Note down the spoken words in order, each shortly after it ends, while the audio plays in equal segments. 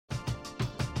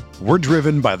We're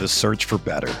driven by the search for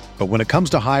better. But when it comes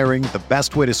to hiring, the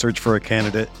best way to search for a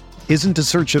candidate isn't to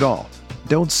search at all.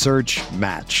 Don't search,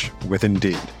 match with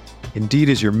Indeed. Indeed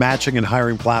is your matching and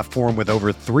hiring platform with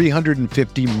over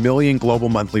 350 million global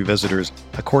monthly visitors,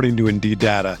 according to Indeed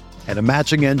data, and a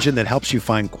matching engine that helps you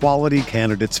find quality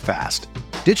candidates fast.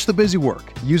 Ditch the busy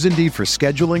work. Use Indeed for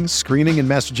scheduling, screening, and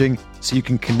messaging so you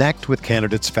can connect with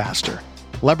candidates faster.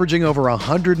 Leveraging over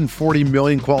 140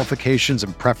 million qualifications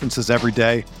and preferences every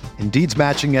day, Indeed's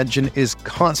matching engine is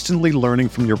constantly learning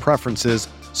from your preferences,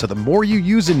 so the more you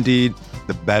use Indeed,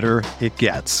 the better it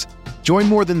gets. Join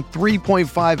more than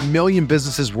 3.5 million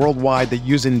businesses worldwide that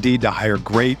use Indeed to hire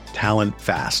great talent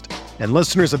fast. And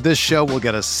listeners of this show will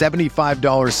get a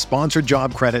 $75 sponsored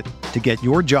job credit to get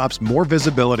your jobs more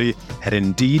visibility at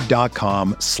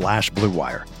Indeed.com/Blue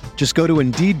Wire. Just go to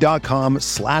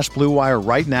Indeed.com/Blue Wire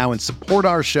right now and support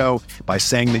our show by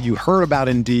saying that you heard about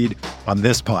Indeed on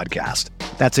this podcast.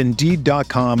 That's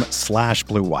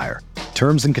Indeed.com/Blue Wire.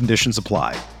 Terms and conditions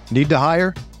apply. Need to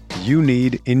hire? You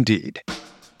need Indeed.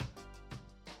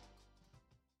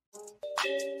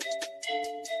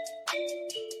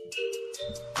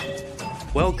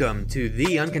 Welcome to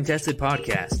the Uncontested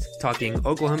Podcast, talking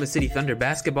Oklahoma City Thunder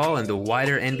basketball and the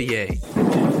wider NBA.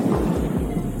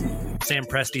 Sam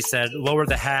Presti said, lower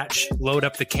the hatch, load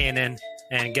up the cannon,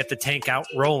 and get the tank out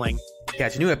rolling.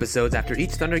 Catch new episodes after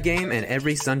each Thunder game and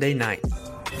every Sunday night.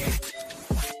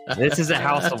 This is a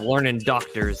house of learning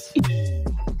doctors.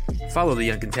 Follow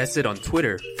The Uncontested on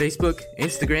Twitter, Facebook,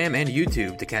 Instagram, and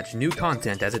YouTube to catch new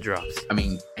content as it drops. I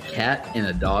mean, a cat and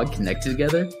a dog connected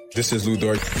together? This is Lou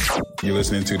Dort. You're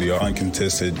listening to The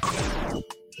Uncontested.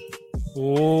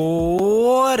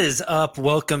 What is up?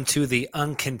 Welcome to the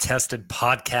Uncontested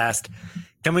Podcast.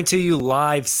 Coming to you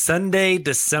live Sunday,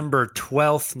 December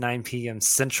 12th, 9 p.m.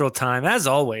 Central Time, as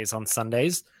always on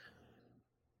Sundays.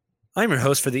 I'm your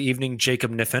host for the evening,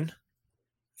 Jacob Niffen.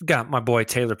 I've got my boy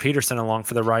Taylor Peterson along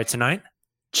for the ride tonight.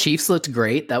 Chiefs looked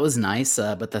great. That was nice.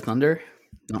 But the Thunder,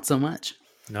 not so much.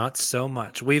 Not so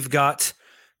much. We've got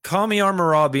Kami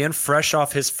Armarabian, fresh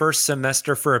off his first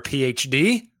semester for a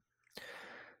PhD.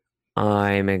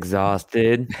 I'm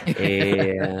exhausted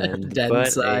and dead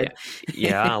inside.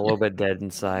 Yeah, a little bit dead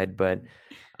inside, but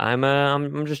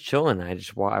I'm just chilling. I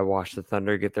watched the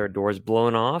Thunder get their doors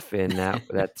blown off, and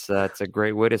that's a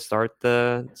great way to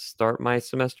start my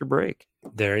semester break.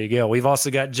 There you go. We've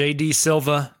also got JD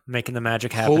Silva making the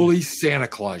magic happen. Holy Santa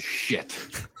Claus shit.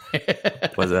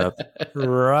 What's up?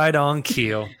 Right on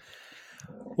cue.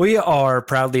 We are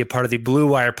proudly a part of the Blue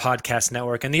Wire Podcast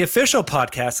Network and the official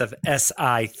podcast of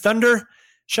SI Thunder.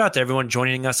 Shout out to everyone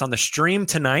joining us on the stream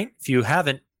tonight. If you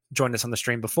haven't joined us on the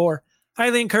stream before,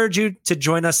 highly encourage you to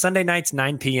join us Sunday nights,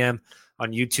 9 p.m.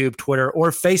 on YouTube, Twitter,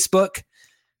 or Facebook.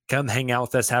 Come hang out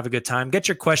with us. Have a good time. Get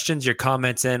your questions, your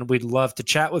comments in. We'd love to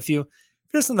chat with you.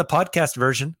 Just in the podcast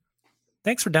version,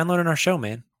 thanks for downloading our show,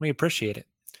 man. We appreciate it.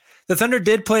 The Thunder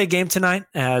did play a game tonight,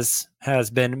 as has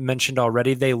been mentioned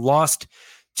already. They lost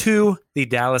to the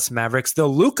Dallas Mavericks, the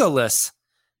Luka-less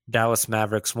Dallas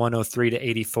Mavericks,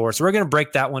 103-84. So we're going to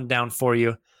break that one down for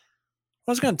you. I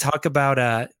was going to talk about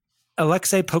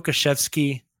Aleksej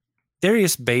Pokusevski,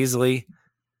 Darius Bazley,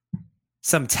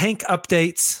 some tank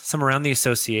updates, some around the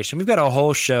association. We've got a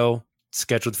whole show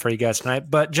scheduled for you guys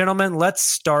tonight. But, gentlemen, let's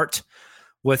start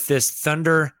with this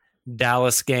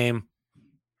Thunder-Dallas game.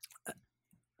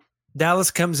 Dallas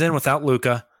comes in without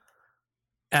Luka.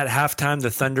 At halftime,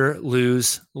 the Thunder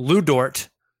lose Lou Dort.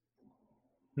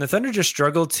 And the Thunder just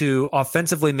struggled to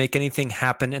offensively make anything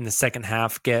happen in the second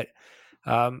half, get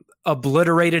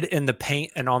obliterated in the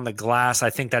paint and on the glass.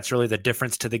 I think that's really the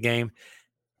difference to the game.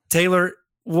 Taylor,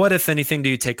 what, if anything, do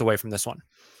you take away from this one?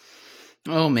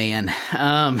 Oh, man.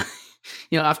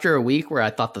 After a week where I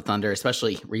thought the Thunder,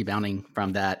 especially rebounding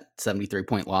from that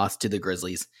 73-point loss to the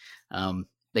Grizzlies,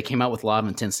 they came out with a lot of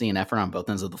intensity and effort on both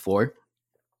ends of the floor.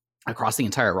 Across the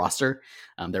entire roster,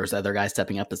 there was other guys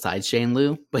stepping up besides Shea and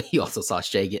Lou, but you also saw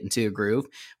Shea get into a groove,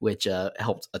 which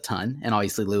helped a ton, and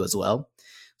obviously Lou as well.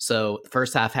 So the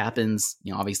first half happens,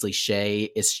 obviously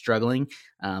Shea is struggling.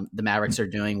 The Mavericks are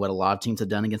doing what a lot of teams have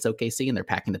done against OKC, and they're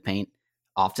packing the paint.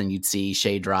 Often you'd see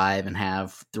Shea drive and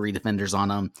have three defenders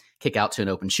on him, kick out to an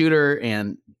open shooter,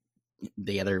 and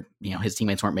the other, his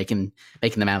teammates weren't making the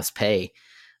Mavs pay.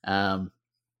 And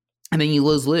then you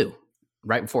lose Lou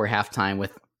right before halftime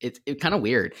with it kind of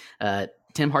weird.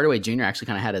 Tim Hardaway Jr. actually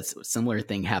kind of had a similar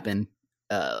thing happen,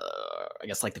 I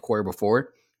guess like the quarter before,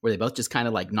 where they both just kind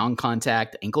of like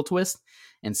non-contact ankle twist.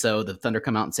 And so the Thunder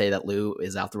come out and say that Lou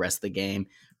is out the rest of the game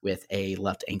with a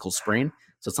left ankle sprain.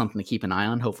 So it's something to keep an eye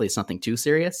on. Hopefully it's nothing too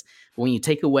serious. But when you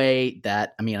take away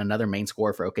that, another main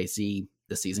scorer for OKC,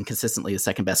 this season, consistently the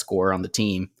second best scorer on the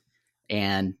team.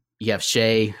 And you have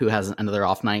Shea, who has another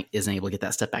off night, isn't able to get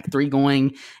that step back three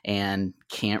going and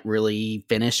can't really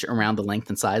finish around the length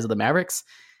and size of the Mavericks.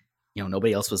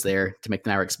 Nobody else was there to make the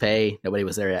Mavericks pay. Nobody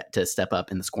was there to step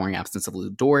up in the scoring absence of Lou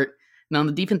Dort. Now, on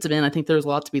the defensive end, I think there's a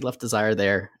lot to be left desired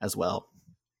there as well.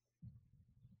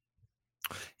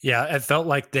 Yeah, it felt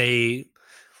like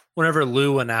whenever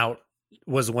Lou went out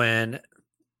was when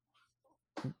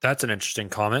that's an interesting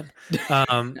comment.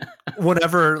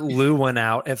 Whenever Lou went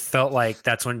out, it felt like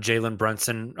that's when Jalen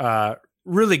Brunson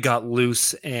really got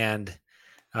loose, and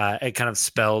it kind of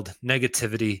spelled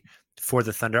negativity for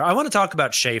the Thunder. I want to talk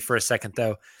about Shea for a second,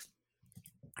 though.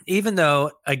 Even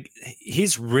though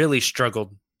he's really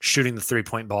struggled shooting the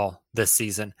three-point ball this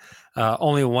season,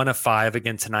 only 1 of 5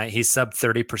 again tonight. He's sub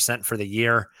 30% for the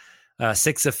year,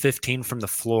 6 of 15 from the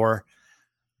floor.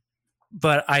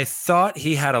 But I thought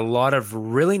he had a lot of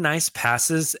really nice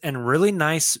passes and really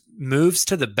nice moves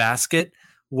to the basket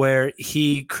where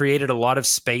he created a lot of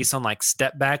space on like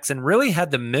step backs and really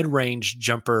had the mid-range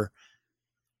jumper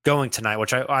going tonight,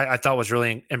 which I thought was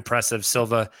really impressive.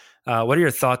 Silva, what are your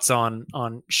thoughts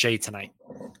on Shea tonight?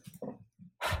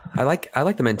 I like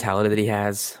the mentality that he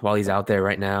has while he's out there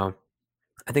right now.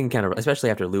 I think kind of, especially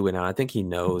after Lou went out, I think he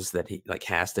knows that he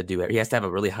has to do it. He has to have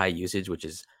a really high usage, which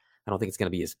is, I don't think it's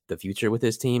going to be the future with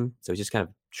his team. So he's just kind of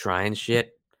trying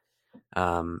shit.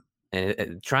 And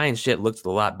trying shit looks a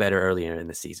lot better earlier in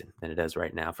the season than it does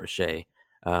right now for Shea.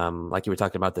 Like you were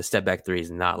talking about, the step back three is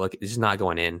it's just not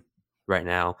going in right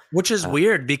now. Which is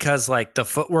weird because like the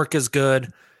footwork is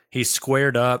good. He's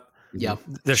squared up. Yeah.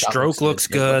 The stroke looks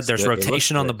good. There's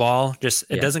rotation on the ball.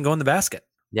 It doesn't go in the basket.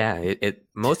 Yeah.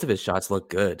 Most of his shots look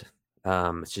good.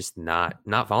 It's just not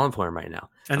falling for him right now.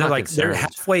 And they're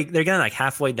getting like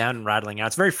halfway down and rattling out.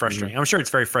 It's very frustrating. I'm sure it's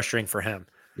very frustrating for him.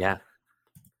 Yeah.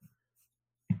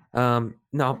 No,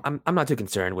 I'm not too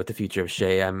concerned with the future of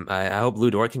Shea. I hope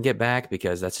Lou Dort can get back,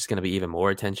 because that's just going to be even more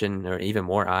attention or even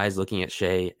more eyes looking at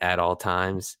Shea at all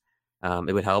times.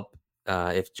 It would help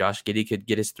if Josh Giddey could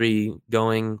get his three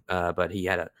going, but he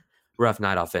had a rough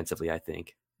night offensively, I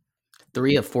think.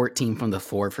 3 of 14 from the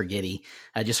floor for Giddey.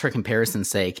 Just for comparison's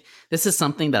sake, this is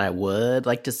something that I would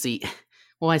like to see.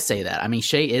 Well, I say that. I mean,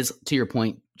 Shea is, to your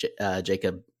point,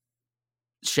 Jacob,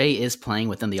 Shea is playing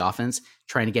within the offense,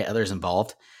 trying to get others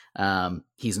involved.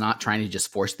 He's not trying to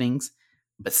just force things,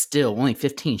 but still only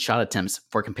 15 shot attempts.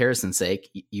 For comparison's sake,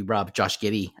 you robbed Josh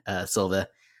Giddey, Silva,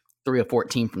 3 of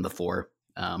 14 from the floor.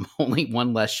 Only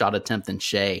 1 less shot attempt than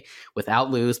Shea.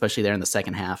 Without Lou, especially there in the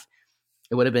second half,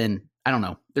 it would have been, I don't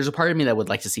know. There's a part of me that would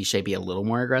like to see Shea be a little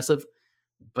more aggressive,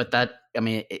 but that, I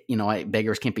mean,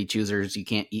 beggars can't be choosers. You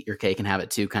can't eat your cake and have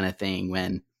it too, kind of thing,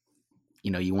 when,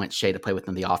 you want Shea to play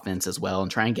within the offense as well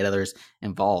and try and get others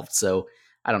involved. So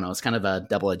I don't know. It's kind of a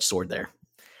double-edged sword there.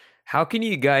 How can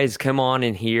you guys come on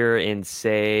in here and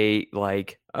say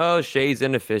like, oh, Shea's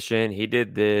inefficient, he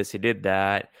did this, he did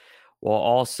that, while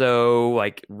also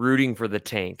like rooting for the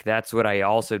tank? That's what I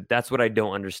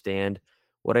don't understand.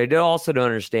 What I also don't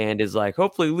understand is like,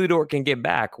 hopefully Lou Dort can get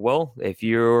back. Well, if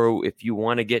you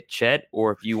want to get Chet,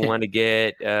 or if you want to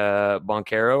get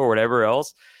Boncaro or whatever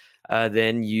else,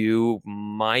 then you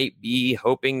might be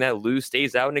hoping that Lou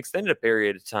stays out an extended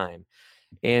period of time.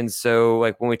 And so,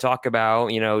 like, when we talk about,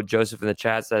 Joseph in the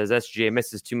chat says SGA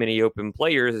misses too many open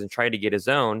players and tried to get his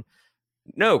own.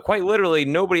 No, quite literally,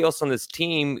 nobody else on this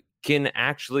team can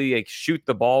actually like shoot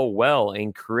the ball well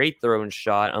and create their own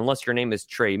shot, unless your name is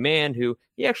Trey Mann, who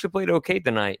he actually played okay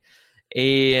tonight.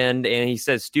 And he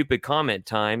says stupid comment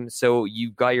time. So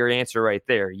you've got your answer right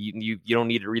there. You don't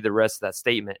need to read the rest of that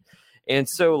statement. And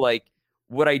so, like,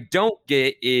 what I don't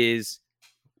get is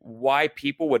why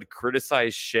people would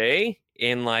criticize Shea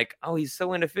and like, oh, he's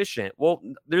so inefficient. Well,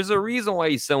 there's a reason why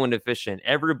he's so inefficient.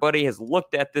 Everybody has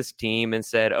looked at this team and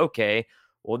said, okay,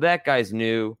 well, that guy's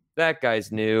new. That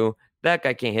guy's new. That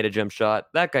guy can't hit a jump shot.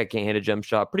 That guy can't hit a jump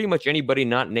shot. Pretty much anybody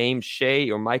not named Shea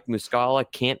or Mike Muscala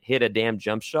can't hit a damn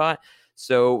jump shot.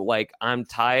 So, like, I'm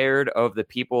tired of the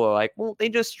people who are like, well, they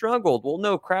just struggled. Well,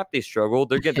 no crap, they struggled.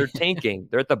 They're tanking.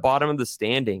 They're at the bottom of the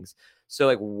standings. So,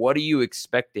 like, what are you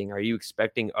expecting? Are you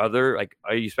expecting other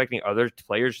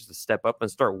players just to step up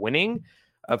and start winning?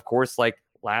 Of course, like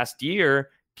last year,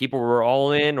 people were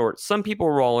all in, or some people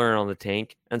were all in on the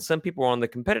tank, and some people were on the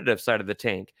competitive side of the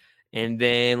tank. And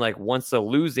then, like, once the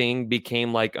losing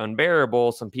became like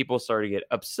unbearable, some people started to get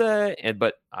upset.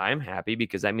 But I'm happy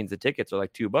because that means the tickets are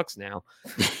like $2 now.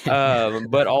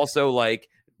 But also, like,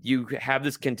 you have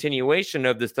this continuation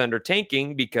of this Thunder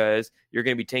tanking, because you're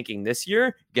going to be tanking this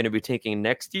year, going to be tanking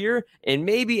next year, and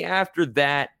maybe after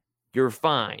that, you're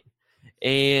fine.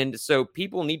 And so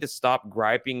people need to stop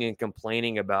griping and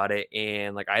complaining about it.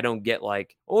 And like, I don't get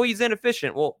like, oh, he's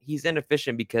inefficient. Well, he's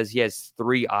inefficient because he has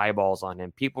 3 eyeballs on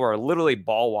him. People are literally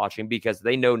ball watching because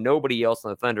they know nobody else on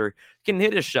the Thunder can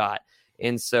hit a shot.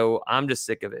 And so I'm just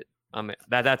sick of it.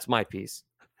 That's my piece.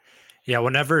 Yeah.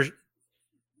 Whenever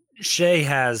Shea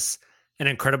has an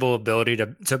incredible ability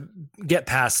to get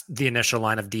past the initial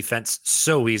line of defense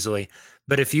so easily.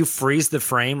 But if you freeze the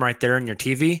frame right there in your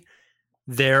TV,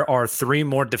 there are 3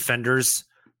 more defenders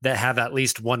that have at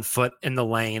least 1 foot in the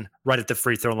lane right at the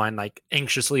free throw line, like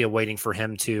anxiously awaiting for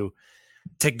him to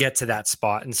get to that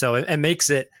spot. And so it makes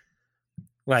it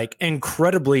like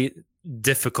incredibly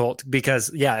difficult because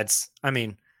it's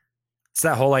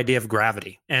that whole idea of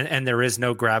gravity and there is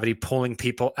no gravity pulling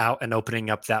people out and opening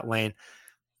up that lane.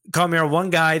 Kamir, one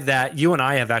guy that you and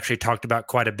I have actually talked about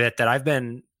quite a bit that I've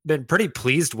been pretty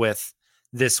pleased with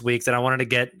this week that I wanted to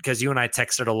get, because you and I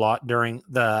texted a lot during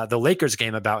the Lakers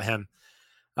game about him.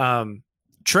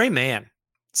 Trey Mann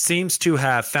seems to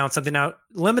have found something out.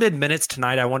 Limited minutes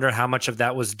tonight. I wonder how much of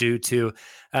that was due to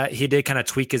he did kind of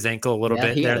tweak his ankle a little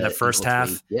bit there in the first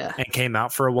half and came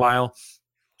out for a while.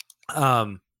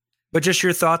 But just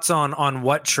your thoughts on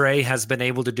what Trey has been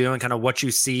able to do and kind of what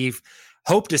you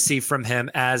hope to see from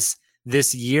him as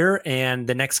this year and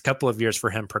the next couple of years for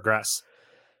him progress.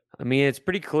 I mean, it's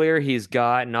pretty clear he's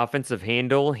got an offensive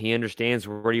handle. He understands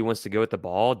where he wants to go with the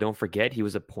ball. Don't forget, he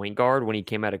was a point guard when he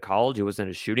came out of college. He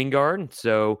wasn't a shooting guard.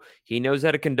 So he knows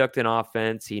how to conduct an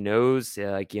offense. He knows,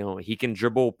 he can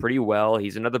dribble pretty well.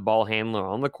 He's another ball handler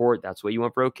on the court. That's what you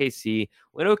want for OKC.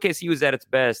 When OKC was at its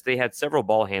best, they had several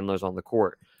ball handlers on the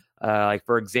court. Like,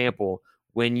 for example,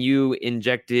 when you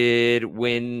injected,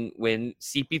 when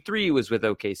CP3 was with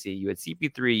OKC, you had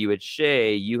CP3, you had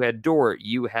Shea, you had Dort,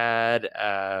 you had,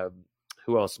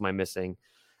 who else am I missing?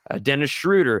 Dennis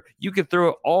Schroeder. You could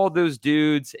throw all those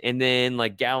dudes, and then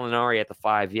like Gallinari at the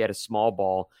 5, he had a small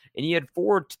ball, and you had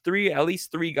at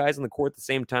least three guys on the court at the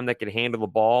same time that could handle the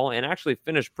ball and actually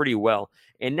finish pretty well.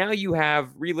 And now you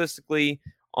have, realistically,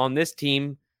 on this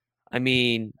team, I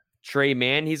mean, Trey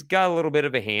Mann, he's got a little bit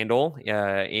of a handle,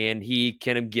 and he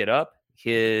can get up.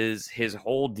 His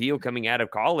whole deal coming out of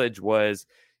college was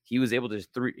he was able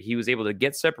to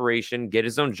get separation, get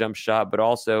his own jump shot, but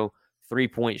also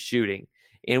 3-point shooting.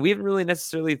 And we haven't really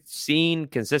necessarily seen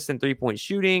consistent 3-point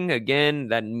shooting. Again,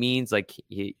 that means like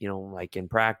in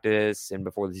practice and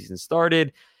before the season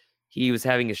started, he was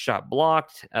having his shot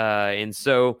blocked, and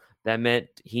so that meant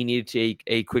he needed to take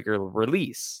a quicker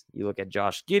release. You look at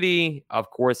Josh Giddey, of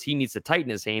course, he needs to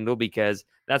tighten his handle because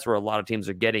that's where a lot of teams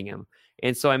are getting him.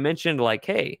 And so I mentioned, like,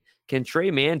 hey, can Trey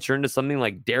Mann turn to something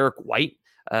like Derek White?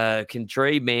 Can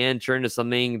Trey Mann turn to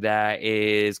something that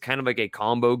is kind of like a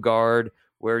combo guard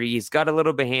where he's got a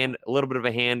little bit of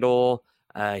a handle?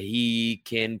 He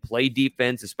can play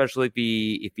defense, especially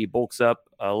if he bulks up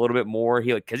a little bit more.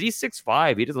 Because he's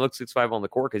 6'5", he doesn't look 6'5" on the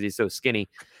court because he's so skinny.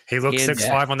 He looked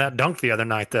 6'5" on that dunk the other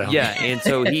night, though. Yeah, and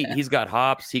so he's got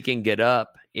hops. He can get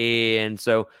up, and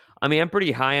so I mean, I'm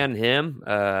pretty high on him.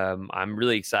 I'm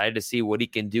really excited to see what he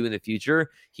can do in the future.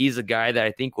 He's a guy that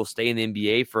I think will stay in the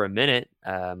NBA for a minute.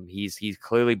 He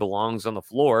clearly belongs on the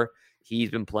floor. He's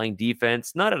been playing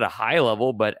defense, not at a high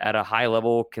level, but at a high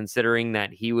level, considering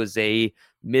that he was a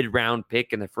mid-round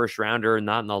pick in the first rounder,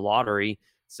 not in the lottery.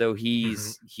 So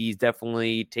he's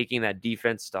definitely taking that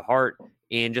defense to heart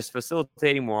and just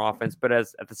facilitating more offense. But at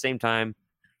the same time,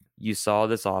 you saw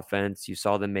this offense, you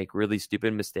saw them make really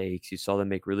stupid mistakes, you saw them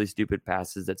make really stupid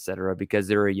passes, etc., because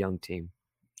they're a young team.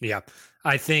 Yeah,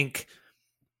 I think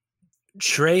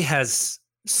Trey has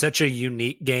such a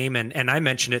unique game, and I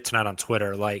mentioned it tonight on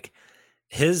Twitter, like,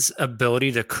 his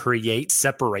ability to create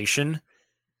separation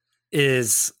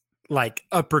is like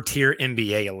upper tier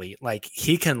NBA elite. Like,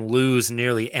 he can lose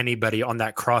nearly anybody on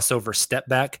that crossover step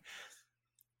back.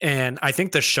 And I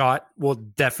think the shot will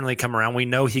definitely come around. We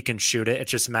know he can shoot it.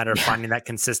 It's just a matter of finding that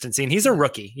consistency. And he's a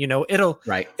rookie,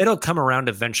 it'll come around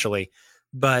eventually.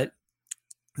 But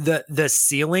the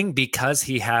ceiling, because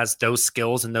he has those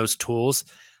skills and those tools,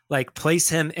 like, place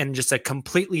him in just a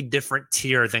completely different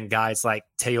tier than guys like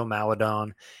Teo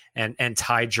Maladon and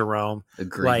Ty Jerome.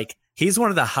 Agreed. Like, he's one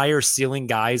of the higher ceiling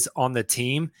guys on the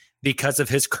team because of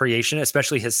his creation,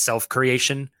 especially his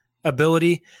self-creation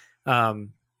ability.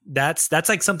 That's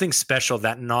like something special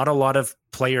that not a lot of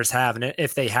players have. And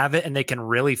if they have it and they can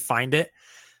really find it,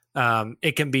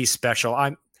 it can be special.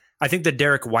 I think the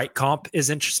Derek White comp is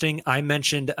interesting. I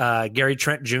mentioned Gary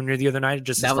Trent Jr. the other night,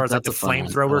 just as far as like the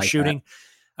flamethrower shooting. That.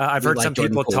 I've heard some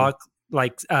people talk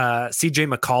like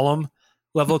CJ McCollum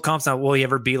level comps. Now, will he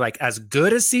ever be like as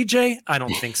good as CJ? I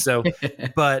don't think so.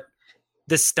 But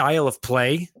the style of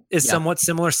play is somewhat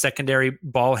similar. Secondary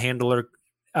ball handler,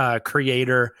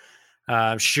 creator,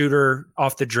 shooter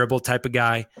off the dribble type of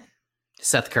guy.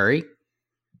 Seth Curry.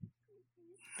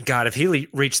 God, if he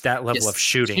reached that level of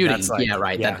shooting, that's like,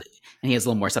 right. Yeah. And he has a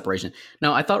little more separation.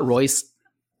 No, I thought Royce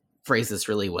phrased this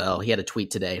really well. He had a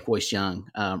tweet today, Royce Young,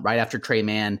 right after Trey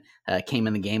Mann came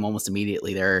in the game almost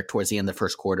immediately there towards the end of the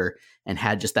first quarter and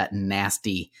had just that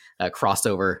nasty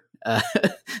crossover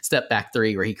step back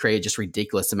three where he created just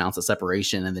ridiculous amounts of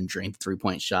separation and then drained the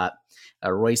 3-point shot.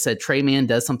 Royce said Trey Mann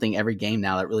does something every game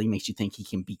now that really makes you think he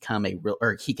can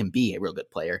be a real good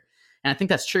player. And I think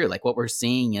that's true. Like what we're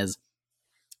seeing is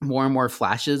more and more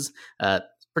flashes,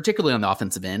 particularly on the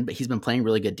offensive end, but he's been playing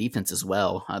really good defense as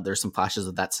well. There's some flashes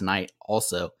of that tonight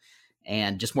also,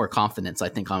 and just more confidence, I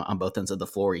think, on both ends of the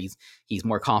floor. He's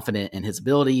more confident in his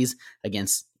abilities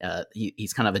against,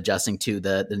 he's kind of adjusting to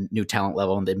the new talent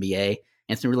level in the NBA. And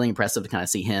it's been really impressive to kind of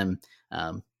see him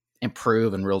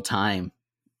improve in real time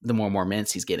the more and more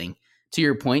minutes he's getting. To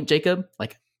your point, Jacob,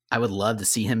 like I would love to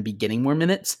see him be getting more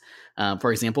minutes.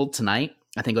 For example, tonight,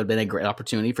 I think it would have been a great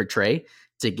opportunity for Trey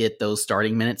to get those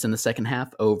starting minutes in the second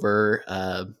half over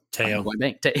Teo,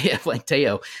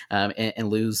 and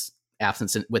lose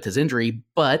absence with his injury.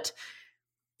 But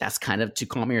that's kind of, to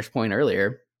Calmier's point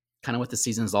earlier, kind of what the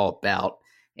season is all about.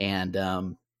 And,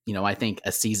 I think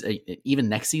a season, even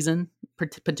next season,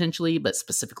 potentially, but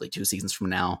specifically 2 seasons from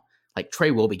now, like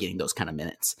Trey will be getting those kind of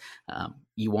minutes.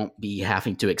 You won't be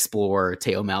having to explore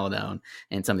Teo Maladone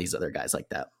and some of these other guys like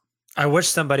that. I wish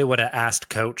somebody would have asked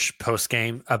Coach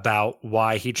post-game about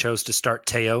why he chose to start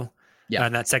Teo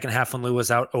in that second half when Lou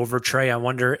was out over Trey. I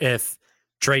wonder if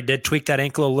Trey did tweak that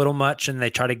ankle a little much and they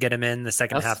try to get him in the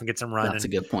second half and get some run. That's a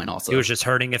good point also. He was just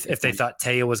hurting if they thought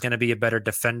Teo was going to be a better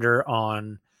defender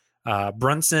on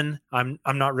Brunson. I'm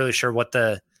not really sure what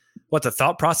the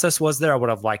thought process was there. I would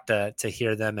have liked to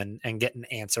hear them and get an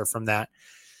answer from that.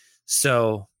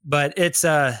 So, but it's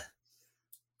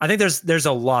I think there's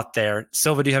a lot there.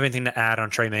 Silva, do you have anything to add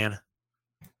on Trey Mann?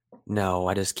 No,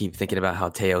 I just keep thinking about how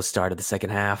Teo started the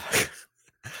second half.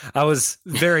 I was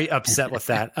very upset with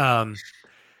that.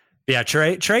 Yeah,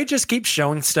 Trey just keeps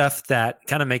showing stuff that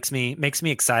kind of makes me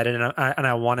excited, and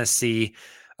I want to see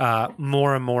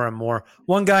more and more and more.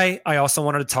 One guy I also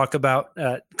wanted to talk about,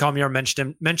 Calmier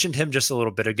mentioned him just a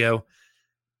little bit ago.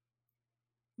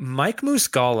 Mike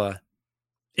Muscala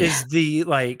is the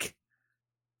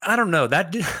I don't know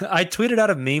that I tweeted out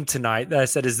a meme tonight that I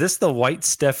said, "Is this the white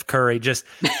Steph Curry?" Just,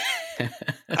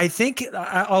 I think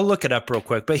I'll look it up real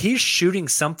quick, but he's shooting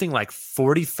something like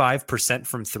 45%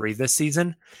 from 3 this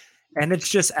season, and it's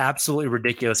just absolutely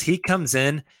ridiculous. He comes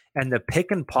in, and the pick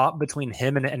and pop between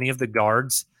him and any of the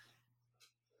guards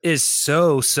is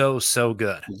so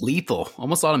good, lethal,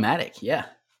 almost automatic. Yeah,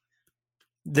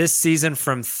 this season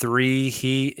from 3,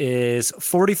 he is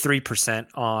 43%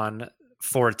 on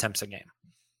 4 attempts a game.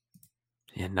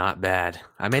 Yeah, not bad.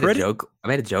 I made a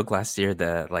joke last year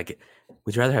that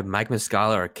would you rather have Mike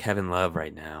Muscala or Kevin Love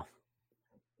right now?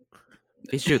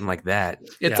 He's shooting like that.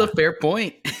 It's a fair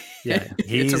point. Yeah,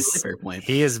 it's a really fair point.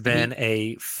 He has been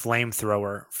a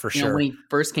flamethrower for sure. When he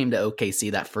first came to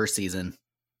OKC that first season,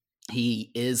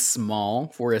 he is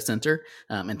small for a center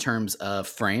in terms of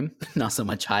frame, not so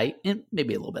much height, and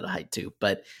maybe a little bit of height too.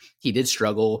 But he did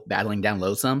struggle battling down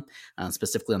low some,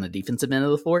 specifically on the defensive end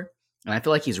of the floor. And I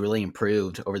feel like he's really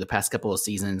improved over the past couple of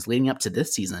seasons leading up to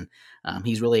this season.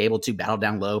 He's really able to battle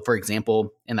down low. For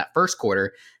example, in that first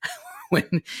quarter, when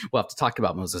we'll have to talk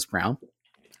about Moses Brown.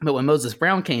 But when Moses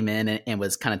Brown came in and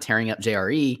was kind of tearing up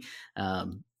JRE,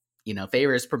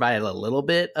 Favors provided a little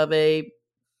bit of a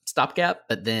stopgap,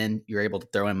 but then you're able to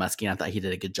throw in Muskie. I thought he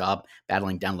did a good job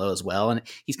battling down low as well. And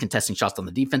he's contesting shots on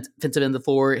the defensive end of the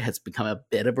floor, has become a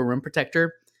bit of a rim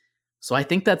protector. So I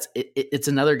think it's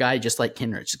another guy just like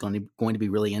Kenrich is going to be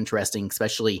really interesting,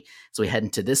 especially as we head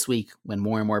into this week when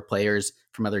more and more players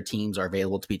from other teams are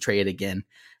available to be traded again.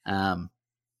 And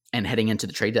heading into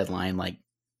the trade deadline,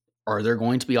 are there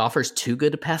going to be offers too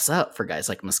good to pass up for guys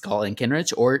like Muscala and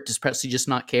Kenrich, or does Presti just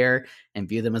not care and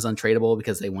view them as untradeable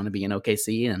because they want to be in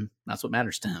OKC and that's what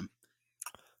matters to him?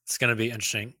 It's going to be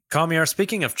interesting. Calmier,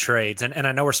 speaking of trades, and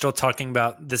I know we're still talking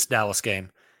about this Dallas game,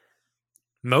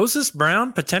 Moses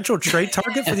Brown, potential trade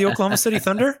target for the Oklahoma City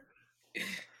Thunder?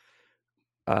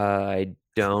 I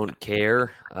don't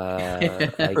care.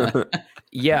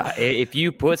 If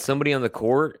you put somebody on the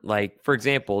court, for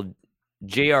example,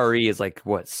 JRE is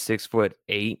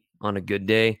 6'8" on a good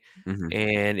day. Mm-hmm.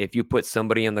 And if you put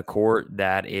somebody on the court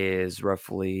that is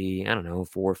roughly, 4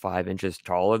 or 5 inches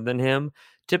taller than him,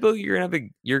 typically you're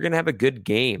gonna have a good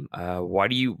game. Why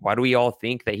do we all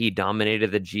think that he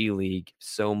dominated the G League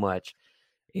so much?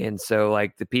 And so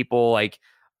like the people like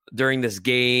during this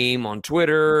game on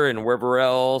Twitter and wherever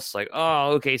else, like,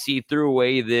 oh, OKC threw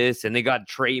away this and they got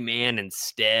Trey Mann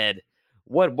instead.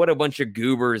 What a bunch of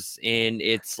goobers. And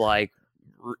it's like,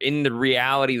 in the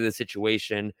reality of the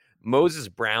situation, Moses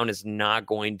Brown is not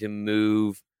going to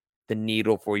move the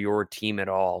needle for your team at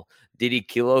all. Did he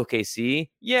kill OKC?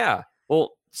 Yeah.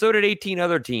 Well, so did 18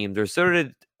 other teams, or so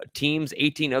did teams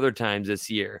 18 other times this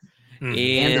year.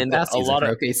 And the past season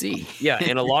for OKC. Yeah,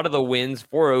 and a lot of the wins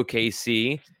for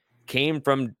OKC came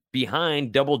from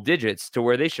behind double digits to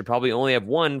where they should probably only have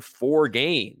won 4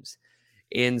 games.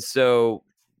 And so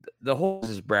the whole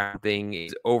Moses Brown thing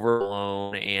is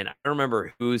overblown. And I don't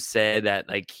remember who said that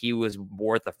like he was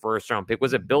worth a first round pick.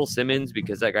 Was it Bill Simmons?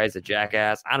 Because that guy's a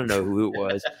jackass. I don't know who it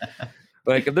was.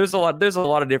 But like, there's a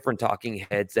lot of different talking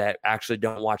heads that actually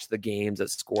don't watch the games, that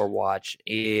score watch,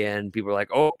 and people are like,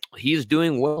 "Oh, he's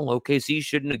doing well. OKC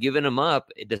shouldn't have given him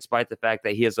up," despite the fact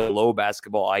that he has a low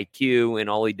basketball IQ and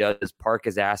all he does is park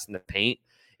his ass in the paint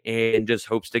and just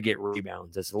hopes to get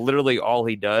rebounds. That's literally all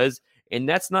he does, and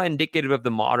that's not indicative of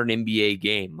the modern NBA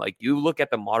game. Like, you look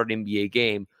at the modern NBA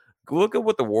game, go look at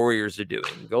what the Warriors are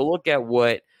doing. Go look at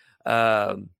what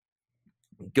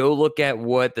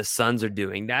the Suns are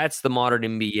doing. That's the modern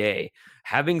NBA.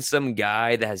 Having some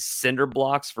guy that has cinder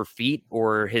blocks for feet,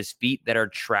 or his feet that are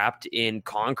trapped in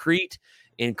concrete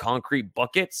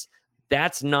buckets,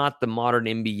 that's not the modern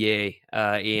NBA.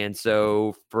 And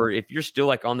so if you're still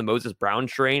like on the Moses Brown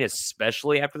train,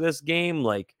 especially after this game,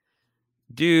 like,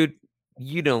 dude,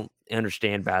 you don't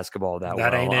understand basketball that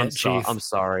well. Ain't it, Chief. I'm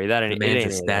sorry. That ain't, it ain't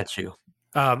a statue.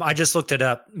 I just looked it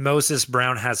up. Moses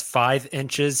Brown has 5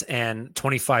 inches and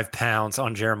 25 pounds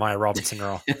on Jeremiah Robinson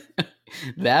Earl.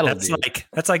 That's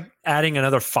like adding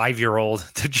another 5-year-old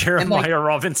to Jeremiah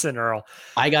Robinson Earl.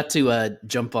 I got to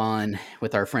jump on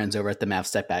with our friends over at the Mav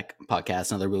Step Back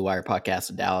podcast, another Blue Wire podcast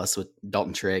in Dallas with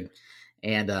Dalton Trigg,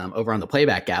 and over on the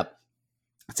Playback app.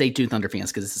 Stay tuned, Thunder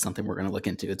fans, because this is something we're going to look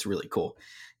into. It's really cool.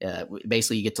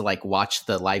 Basically, you get to like watch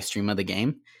the live stream of the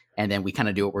game. And then we kind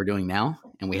of do what we're doing now.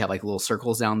 And we have like little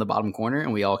circles down the bottom corner,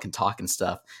 and we all can talk and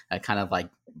stuff. Kind of like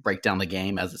break down the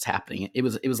game as it's happening. It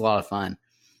was a lot of fun.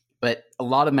 But a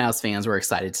lot of Mavs fans were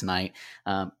excited tonight.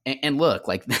 And look,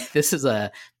 like this is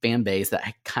a fan base that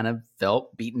I kind of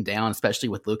felt beaten down, especially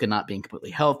with Luka not being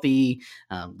completely healthy,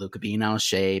 Luka being out of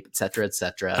shape, et cetera, et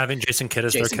cetera. Having Jason Kidd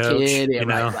as their coach.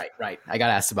 Right. I got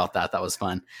asked about that. That was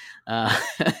fun.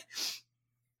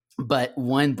 But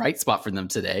one bright spot for them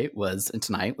tonight was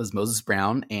Moses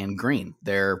Brown and Green.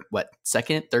 They're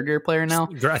third year player now?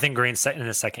 I think Green's in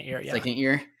his second year. Yeah. Second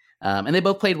year. And they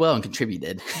both played well and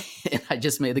contributed. And I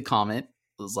just made the comment.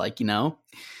 It was like,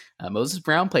 Moses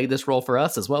Brown played this role for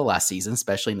us as well last season,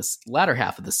 especially in the latter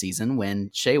half of the season when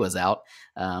Shea was out,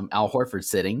 Al Horford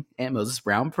sitting, and Moses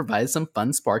Brown provided some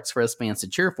fun sparks for us fans to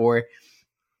cheer for,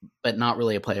 but not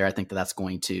really a player I think that's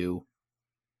going to,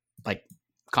 like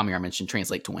Kamiar mentioned,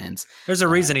 translate to wins. There's a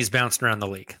reason he's bouncing around the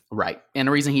league. Right. And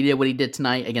the reason he did what he did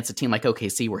tonight against a team like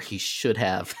OKC where he should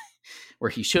have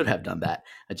done that,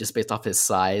 just based off his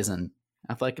size and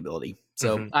athletic ability.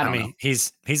 So I don't know.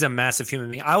 He's a massive human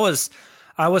being. I was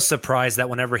surprised that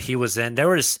whenever he was in, there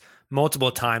was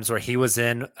multiple times where he was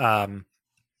in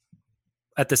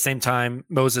at the same time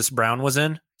Moses Brown was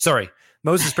in. Sorry,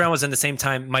 Moses Brown was in the same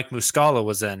time Mike Muscala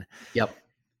was in. Yep.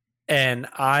 And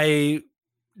I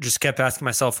just kept asking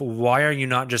myself, why are you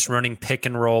not just running pick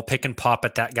and roll, pick and pop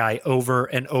at that guy over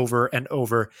and over and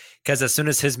over? Because as soon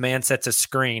as his man sets a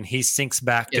screen, he sinks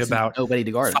back to about nobody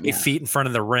to guard 5 feet in front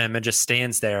of the rim and just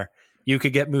stands there. You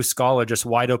could get Muscala just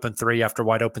wide open 3 after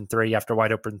wide open 3 after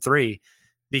wide open 3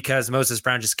 because Moses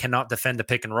Brown just cannot defend the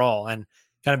pick and roll. And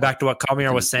kind of back to what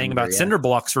Kamiar was saying about cinder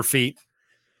blocks for feet.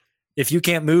 If you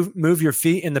can't move your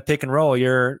feet in the pick and roll,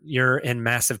 you're in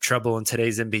massive trouble in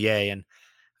today's NBA. And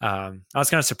I was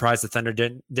kind of surprised the Thunder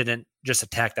didn't just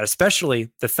attack that, especially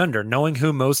the Thunder, knowing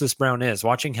who Moses Brown is,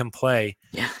 watching him play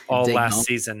all last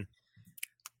season.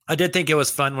 I did think it was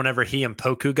fun whenever he and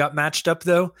Poku got matched up,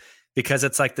 though, because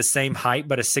it's like the same height,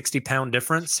 but a 60-pound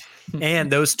difference. And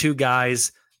those two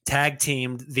guys tag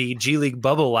teamed the G League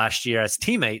bubble last year as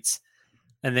teammates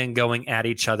and then going at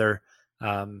each other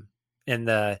in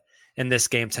this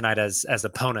game tonight as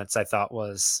opponents, I thought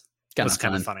was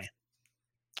kind of funny.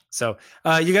 So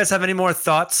you guys have any more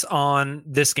thoughts on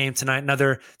this game tonight?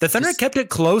 The Thunder kept it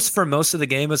close for most of the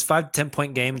game. It was 5 to 10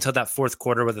 point game until that fourth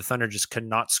quarter where the Thunder just could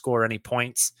not score any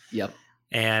points. Yep.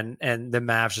 And the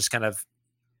Mavs just kind of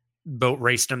boat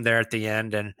raced them there at the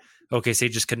end, and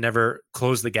OKC just could never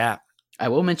close the gap. I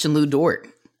will mention Lou Dort.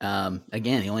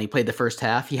 Again, he only played the first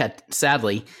half. He had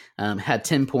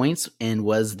 10 points and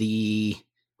was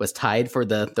was tied for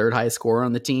the third highest scorer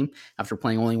on the team after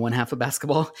playing only one half of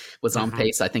basketball, was on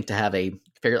pace, I think, to have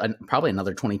probably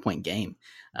another 20-point game.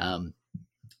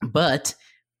 But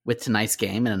with tonight's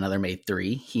game and another made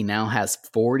three, he now has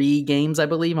 40 games, I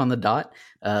believe, on the dot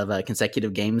of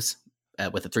consecutive games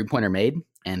with a three-pointer made.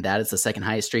 And that is the second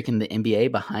highest streak in the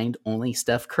NBA behind only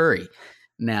Steph Curry.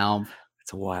 Now,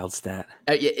 It's a wild stat.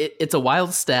 It's a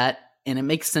wild stat, and it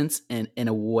makes sense in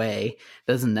a way.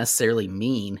 It doesn't necessarily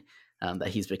mean that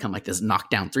he's become like this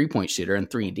knockdown three-point shooter and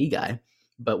 3-and-D guy.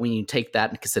 But when you take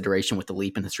that into consideration with the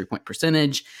leap in his three-point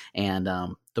percentage and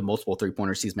the multiple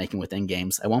three-pointers he's making within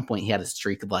games, at one point he had a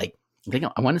streak of I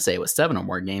want to say it was 7 or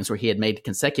more games where he had made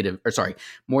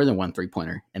more than one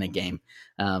three-pointer in a game.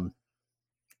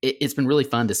 It's been really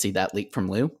fun to see that leap from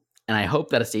Lou. And I hope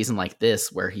that a season like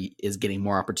this, where he is getting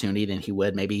more opportunity than he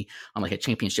would maybe on like a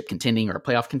championship contending or a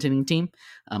playoff contending team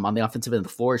on the offensive end of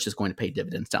the floor, is just going to pay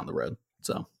dividends down the road.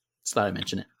 So just thought I'd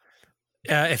mention it.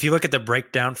 If you look at the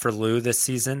breakdown for Lou this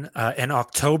season, in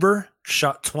October,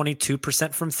 shot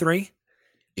 22% from three.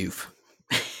 Oof.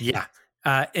 Yeah.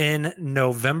 In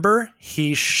November,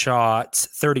 he shot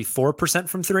 34%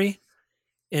 from three.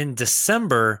 In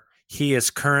December, he is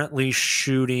currently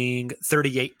shooting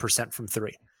 38% from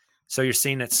three. So you're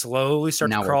seeing it slowly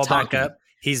start to crawl back up.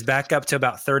 He's back up to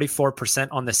about 34%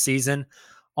 on the season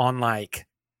on like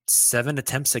 7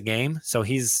 attempts a game. So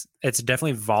it's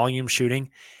definitely volume shooting.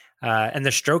 And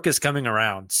the stroke is coming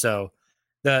around. So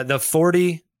the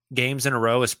 40 games in a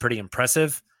row is pretty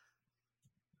impressive.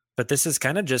 But this is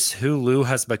kind of just who Lou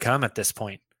has become at this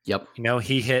point. Yep.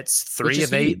 He hits 3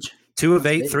 of 8, 2 of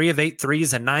 8, 3 of 8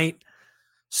 threes a night,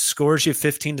 scores you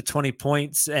 15 to 20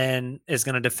 points, and is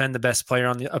going to defend the best player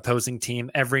on the opposing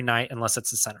team every night unless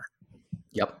it's the center.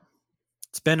 Yep.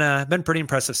 It's been pretty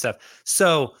impressive stuff.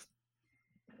 So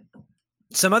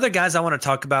some other guys I want to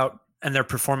talk about and their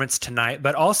performance tonight,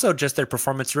 but also just their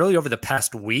performance really over the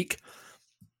past week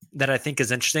that I think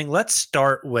is interesting. Let's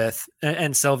start with,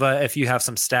 and Silva, if you have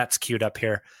some stats queued up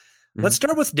here, let's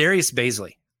start with Darius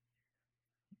Bazley.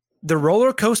 The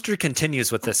roller coaster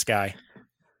continues with this guy.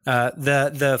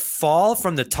 The fall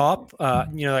from the top,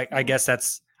 I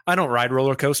guess I don't ride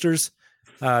roller coasters.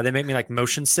 They make me like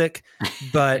motion sick,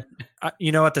 but at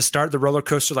the start, the roller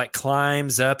coaster like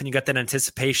climbs up and you got that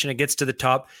anticipation. It gets to the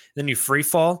top, then you free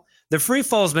fall. The free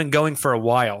fall has been going for a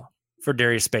while for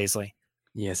Darius Bazley.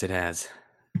 Yes, it has.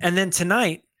 And then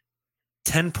tonight,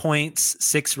 10 points,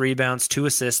 6 rebounds, 2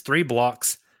 assists, 3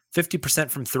 blocks, 50%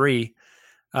 from three.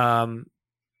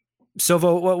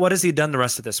 Silva, what has he done the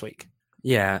rest of this week?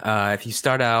 Yeah, if you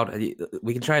start out,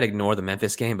 we can try to ignore the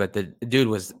Memphis game, but the dude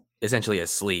was essentially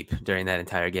asleep during that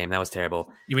entire game. That was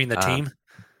terrible. You mean the team?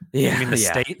 Yeah. You mean the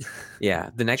state? Yeah.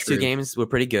 The next True. 2 games were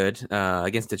pretty good.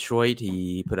 Against Detroit,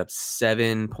 he put up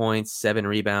 7 points, 7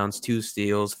 rebounds, 2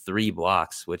 steals, 3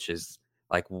 blocks, which is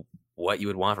like what you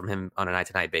would want from him on a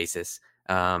night-to-night basis.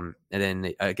 And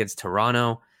then against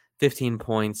Toronto, 15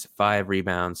 points, 5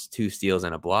 rebounds, 2 steals,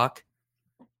 and a block.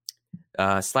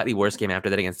 Slightly worse game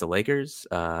after that against the Lakers.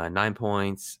 9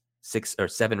 points, 6 or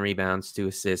 7 rebounds, 2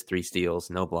 assists, 3 steals,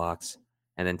 no blocks.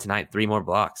 And then tonight, 3 more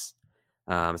blocks.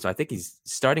 So I think he's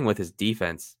starting with his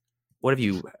defense.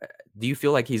 Do you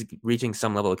feel like he's reaching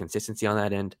some level of consistency on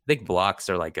that end? I think blocks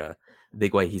are like a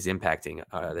big way he's impacting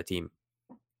the team.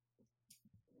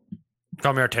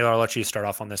 Palmer Taylor, I'll let you start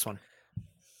off on this one.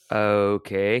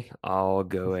 Okay, I'll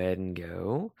go ahead and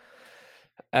go.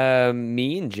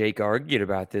 Me and Jake argued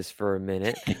about this for a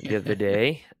minute the other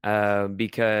day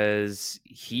because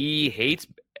he hates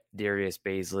Darius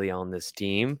Bazley on this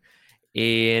team.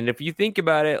 And if you think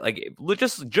about it, like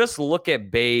just look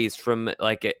at Baze from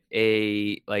like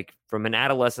from an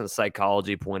adolescent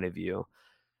psychology point of view.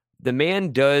 The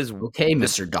man does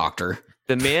Mr. Doctor.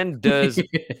 The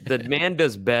man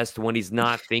does best when he's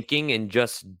not thinking and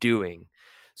just doing.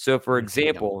 So, for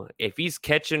example, if he's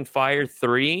catching fire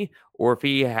 3, or if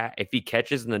he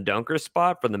catches in the dunker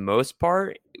spot, for the most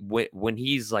part, when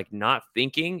he's like not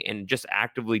thinking and just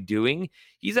actively doing,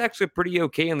 he's actually pretty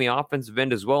okay on the offensive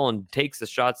end as well and takes the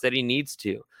shots that he needs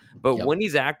to. But when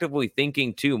he's actively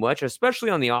thinking too much, especially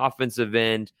on the offensive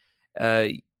end,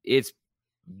 it's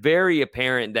very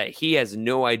apparent that he has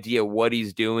no idea what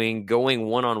he's doing. Going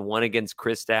one-on-one against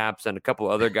Kristaps and a couple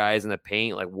other guys in the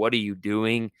paint, like, what are you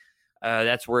doing?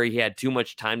 That's where he had too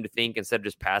much time to think instead of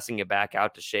just passing it back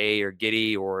out to Shea or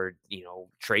Giddey or,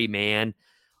 Trey Mann.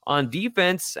 On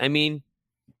defense,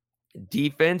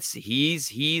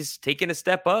 he's taken a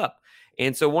step up.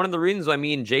 And so one of the reasons why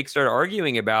me and Jake started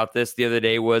arguing about this the other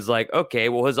day was like, okay,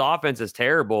 well, his offense is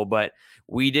terrible, but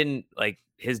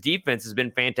his defense has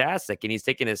been fantastic and he's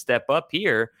taken a step up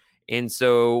here. And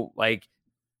so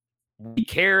we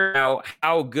care about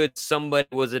how good somebody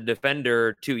was a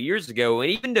defender 2 years ago,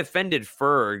 and even defended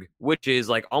Ferg, which is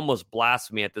like almost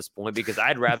blasphemy at this point because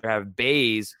I'd rather have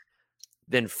Bays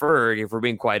than Ferg, if we're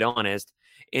being quite honest.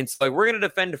 And so like, we're going to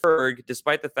defend Ferg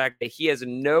despite the fact that he has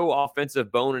no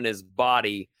offensive bone in his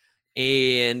body.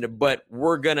 But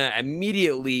we're going to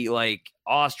immediately like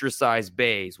ostracize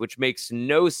Bays, which makes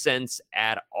no sense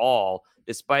at all.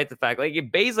 Despite the fact like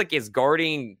if Bays like is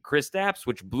guarding Kristaps,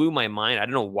 which blew my mind. I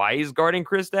don't know why he's guarding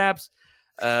Kristaps.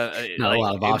 Not a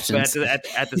lot of options.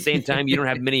 At the same time, you don't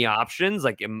have many options.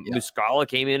 Like Muscala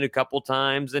came in a couple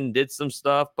times and did some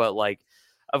stuff, but like,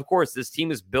 of course, this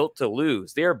team is built to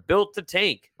lose. They are built to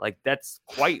tank. Like that's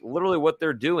quite literally what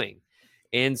they're doing.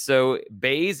 And so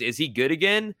Bays, is he good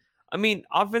again? I mean,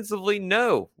 offensively,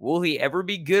 no. Will he ever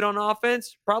be good on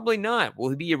offense? Probably not. Will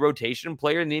he be a rotation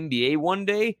player in the NBA one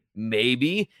day?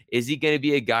 Maybe. Is he going to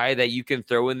be a guy that you can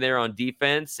throw in there on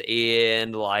defense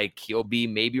and like he'll be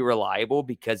maybe reliable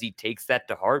because he takes that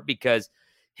to heart? Because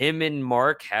him and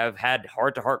Mark have had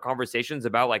heart-to-heart conversations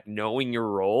about like knowing your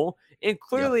role. And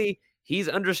clearly he's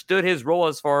understood his role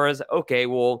as far as, okay,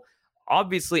 well,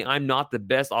 obviously I'm not the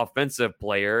best offensive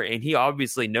player, and he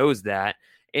obviously knows that.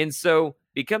 And so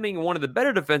becoming one of the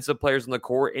better defensive players on the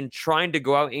court and trying to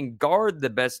go out and guard the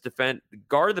best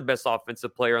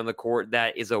offensive player on the court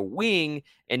that is a wing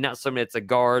and not somebody that's a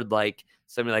guard like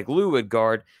somebody like Lou would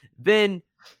guard, then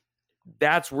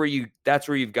that's where you've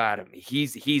got him.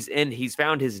 He's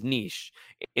found his niche.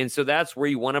 And so that's where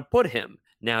you want to put him.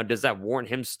 Now, does that warrant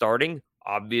him starting?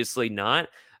 Obviously not.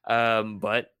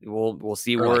 But we'll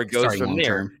see where it goes from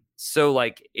there. So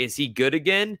like, is he good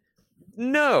again?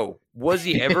 No. Was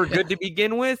he ever good to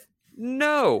begin with?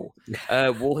 No.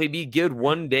 Will he be good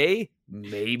one day?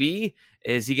 Maybe.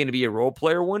 Is he going to be a role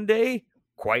player one day?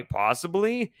 Quite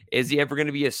possibly. Is he ever going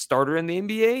to be a starter in the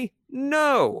NBA?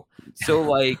 No. So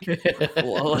like,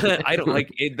 well, I don't like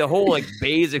it, the whole like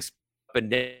Bays it's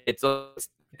the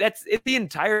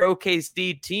entire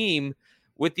OKC team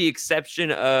with the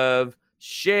exception of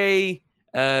Shea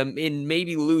and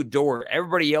maybe Lou Dort.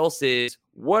 Everybody else is,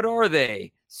 what are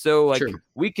they? So like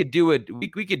we could do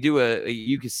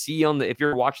you could see on if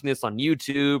you're watching this on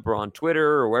YouTube or on Twitter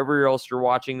or wherever else you're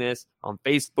watching this on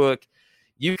Facebook,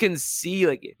 you can see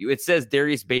like it says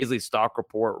Darius Bazley stock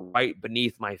report right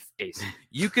beneath my face.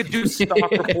 You could do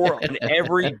stock report on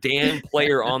every damn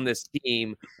player on this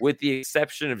team with the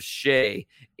exception of Shea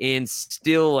and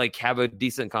still like have a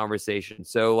decent conversation.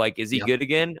 So like, is he good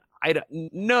again?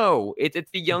 No, it's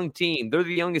a young team. They're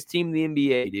the youngest team in the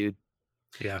NBA, dude.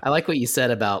 Yeah. I like what you said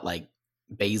about like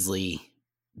Bazley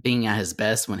being at his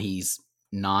best when he's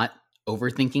not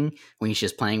overthinking, when he's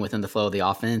just playing within the flow of the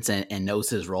offense and knows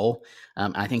his role.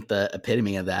 I think the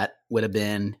epitome of that would have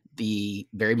been the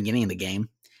very beginning of the game.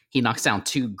 He knocks down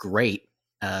two great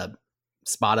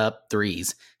spot up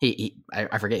threes.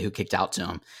 I forget who kicked out to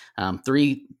him.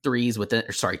 Two threes within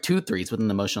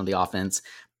the motion of the offense.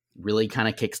 Really kind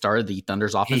of kickstarted the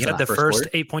Thunder's offense. He had the first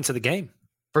 8 points of the game.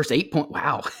 First 8 point.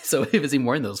 Wow. So it was even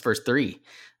more than those first three.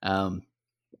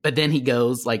 But then he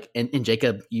goes like, and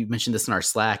Jacob, you mentioned this in our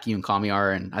Slack, you and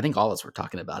Kamiar, and I think all of us were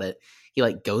talking about it. He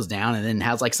like goes down and then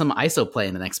has like some ISO play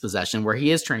in the next possession where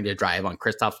he is trying to drive on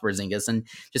Kristaps Porzingis and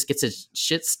just gets his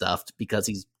shit stuffed because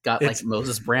he's got like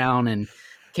Moses Brown and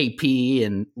KP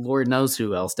and Lord knows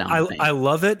who else down. I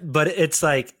love it, but it's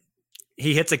like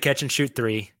he hits a catch and shoot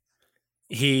three.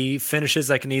 He finishes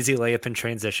like an easy layup in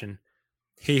transition.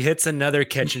 He hits another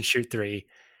catch and shoot three.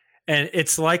 And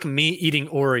it's like me eating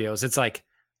Oreos. It's like,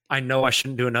 I know I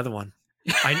shouldn't do another one.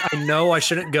 I know I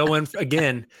shouldn't go in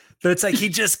again. But it's like he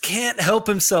just can't help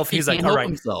himself. He's like, all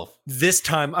right, this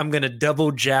time I'm going to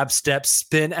double jab step,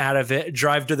 spin out of it,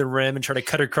 drive to the rim and try to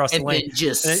cut across the lane.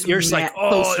 And you're just like,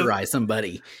 posterize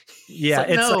somebody. Yeah.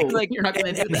 It's like you're not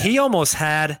going to do that. He almost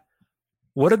had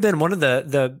would have been one of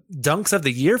the dunks of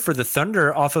the year for the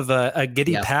Thunder off of a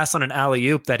giddy pass on an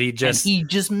alley-oop that he just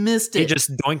missed it. He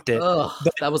just doinked it. Ugh,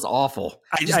 that was awful.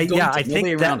 I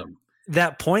think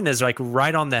that point is like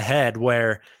right on the head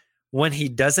where when he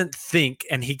doesn't think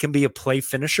and he can be a play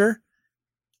finisher,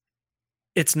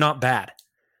 it's not bad.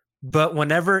 But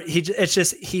whenever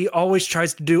he always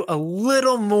tries to do a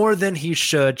little more than he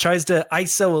should, tries to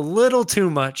ISO a little too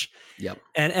much. Yep.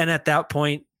 And at that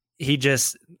point, he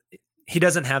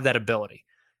doesn't have that ability.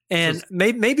 And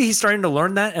maybe he's starting to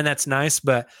learn that, and that's nice.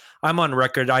 But I'm on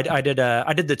record. I did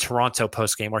the Toronto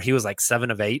post game where he was like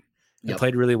 7 of 8 and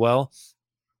played really well.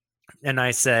 And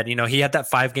I said, he had that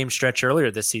 5-game stretch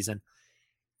earlier this season.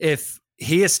 If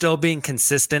he is still being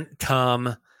consistent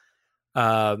come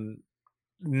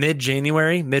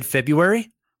mid-January,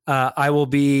 mid-February, I will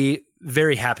be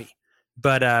very happy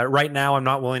But right now, I'm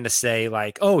not willing to say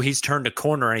like, oh, he's turned a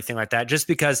corner or anything like that, just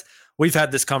because we've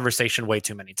had this conversation way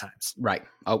too many times. Right.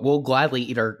 We'll gladly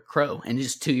eat our crow. And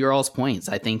just to your all's points,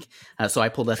 I think, so I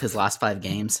pulled up his last 5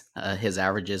 games, his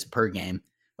averages per game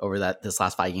over this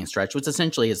last 5-game stretch, which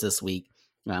essentially is this week,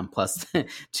 plus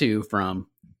 2 from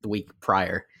the week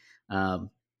prior.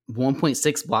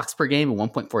 1.6 blocks per game and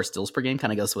 1.4 steals per game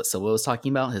kind of goes to what Silva was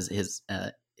talking about.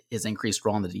 His increased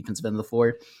role on the defensive end of the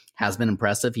floor has been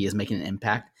impressive. He is making an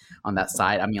impact on that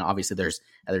side. I mean, obviously there's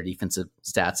other defensive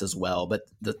stats as well, but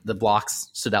the blocks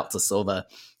stood out to Silva,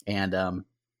 and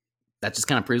that just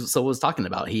kind of proves what Silva was talking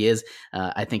about. He is,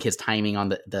 I think his timing on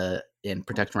the in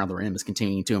protection around the rim is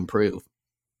continuing to improve.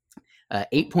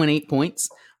 8.8 points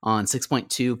on 6.2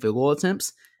 field goal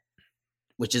attempts,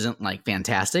 which isn't like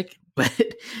fantastic, but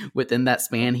within that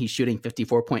span, he's shooting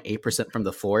 54.8% from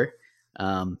the floor.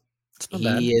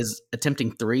 He is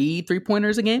attempting 3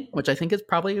 3-pointers a game, which I think is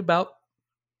probably about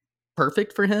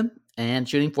perfect for him, and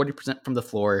shooting 40% from the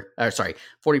floor.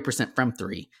 40% from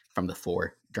 3 from the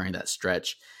floor during that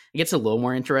stretch. It gets a little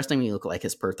more interesting when you look at like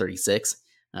his per 36,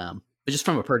 but just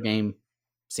from a per game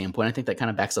standpoint, I think that kind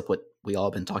of backs up what we all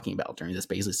have been talking about during this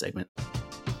Bazley segment.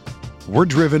 We're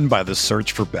driven by the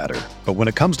search for better, but when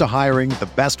it comes to hiring, the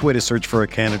best way to search for a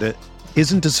candidate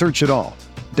isn't to search at all.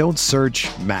 Don't search,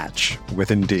 match with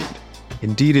Indeed.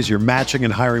 Indeed is your matching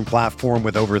and hiring platform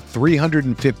with over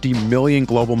 350 million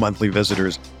global monthly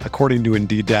visitors, according to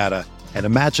Indeed data, and a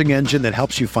matching engine that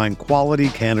helps you find quality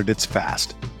candidates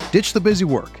fast. Ditch the busy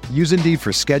work. Use Indeed for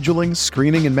scheduling,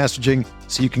 screening, and messaging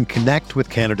so you can connect with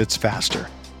candidates faster.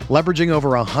 Leveraging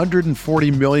over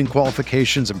 140 million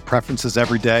qualifications and preferences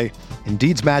every day,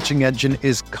 Indeed's matching engine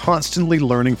is constantly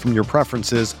learning from your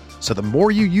preferences, so the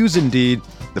more you use Indeed,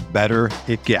 the better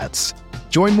it gets.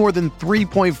 Join more than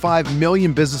 3.5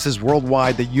 million businesses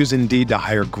worldwide that use Indeed to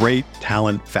hire great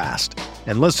talent fast.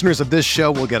 And listeners of this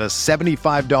show will get a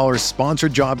 $75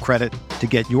 sponsored job credit to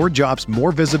get your jobs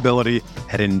more visibility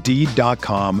at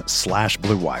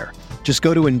Indeed.com/Blue Wire. Just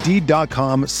go to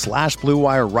Indeed.com/Blue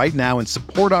Wire right now and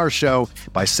support our show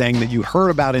by saying that you heard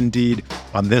about Indeed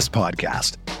on this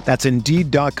podcast. That's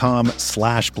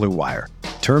Indeed.com/Blue Wire.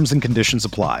 Terms and conditions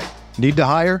apply. Need to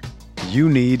hire? You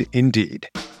need Indeed.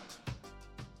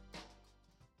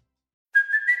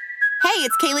 Hey,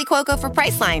 it's Kaylee Cuoco for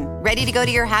Priceline. Ready to go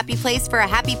to your happy place for a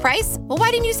happy price? Well, why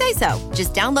didn't you say so?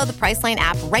 Just download the Priceline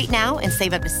app right now and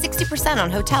save up to 60% on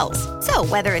hotels. So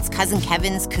whether it's Cousin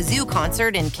Kevin's Kazoo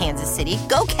Concert in Kansas City,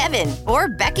 go Kevin, or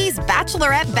Becky's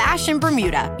Bachelorette Bash in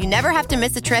Bermuda, you never have to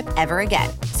miss a trip ever again.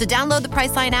 So download the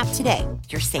Priceline app today.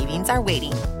 Your savings are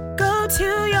waiting. Go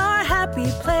to your happy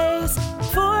place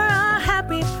for a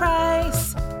happy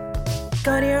price.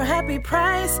 Go to your happy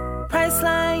price,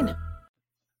 Priceline.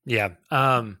 Yeah.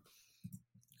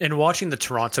 In watching the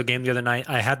Toronto game the other night,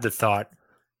 I had the thought,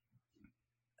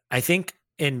 I think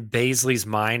in Bazley's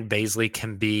mind, Bazley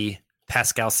can be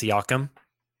Pascal Siakam,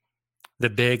 the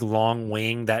big long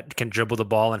wing that can dribble the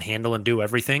ball and handle and do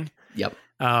everything. Yep.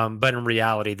 But in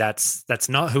reality, that's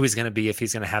not who he's going to be if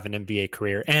he's going to have an NBA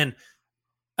career. And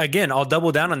again, I'll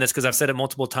double down on this because I've said it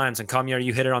multiple times, and Kamiar,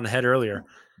 you hit it on the head earlier.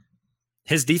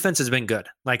 His defense has been good.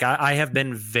 Like I have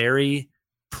been very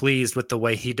pleased with the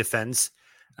way he defends.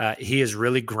 He is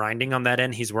really grinding on that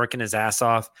end. He's working his ass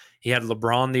off. He had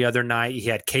LeBron the other night. He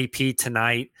had KP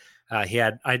tonight.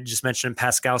 I just mentioned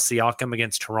Pascal Siakam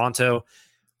against Toronto.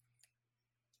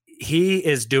 He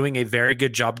is doing a very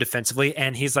good job defensively,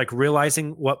 and he's like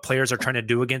realizing what players are trying to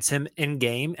do against him in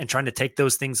game and trying to take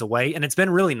those things away. And it's been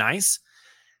really nice.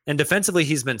 And defensively,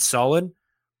 he's been solid.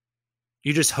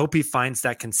 You just hope he finds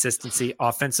that consistency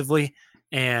offensively.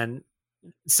 And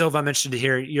Silva, mentioned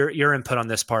here your input on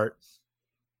this part.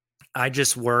 I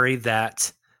just worry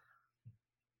that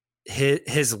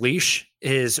his leash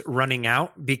is running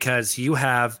out because you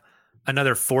have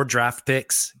another 4 draft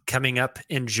picks coming up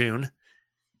in June.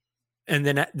 And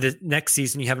then the next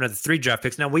season, you have another 3 draft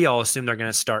picks. Now, we all assume they're going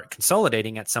to start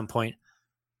consolidating at some point.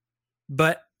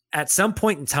 But at some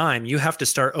point in time, you have to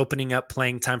start opening up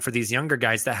playing time for these younger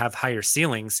guys that have higher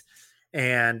ceilings.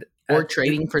 And or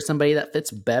trading for somebody that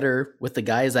fits better with the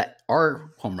guys that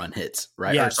are home run hits,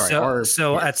 right? Yeah.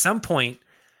 So at some point,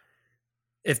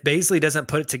 if Bazley doesn't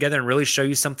put it together and really show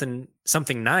you something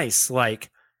nice, like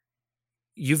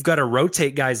you've got to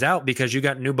rotate guys out because you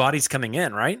got new bodies coming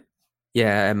in, right?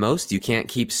 Yeah, at most you can't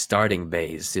keep starting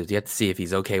Baze. So you have to see if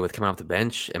he's okay with coming off the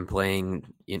bench and playing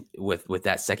with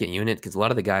that second unit, because a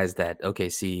lot of the guys that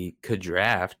OKC could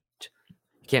draft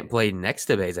can't play next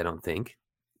to Baze, I don't think,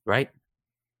 right?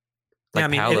 Like, yeah, I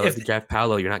mean, Paolo, if you draft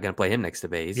Paolo, you're not going to play him next to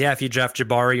Baze. Yeah, if you draft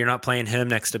Jabari, you're not playing him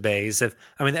next to Baze.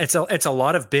 It's a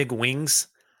lot of big wings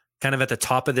kind of at the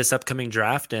top of this upcoming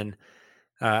draft. And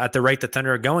at the rate the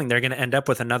Thunder are going, they're going to end up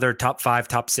with another top 5,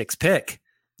 top 6 pick.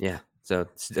 Yeah. So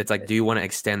it's like, do you want to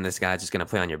extend this guy just going to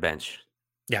play on your bench?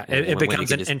 Yeah, it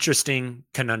becomes an interesting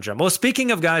conundrum. Well,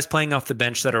 speaking of guys playing off the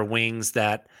bench that are wings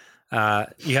that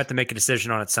you have to make a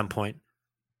decision on at some point,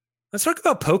 let's talk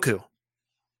about Poku,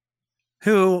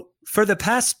 who for the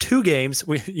past 2 games,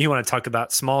 you want to talk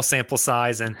about small sample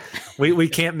size, and we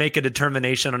can't make a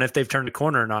determination on if they've turned a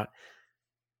corner or not.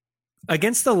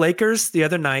 Against the Lakers the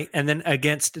other night, and then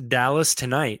against Dallas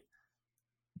tonight,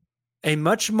 I'm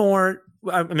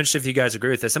interested if you guys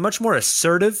agree with this, a much more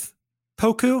assertive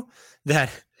Poku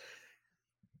that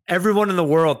everyone in the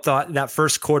world thought that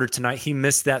first quarter tonight he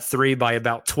missed that 3 by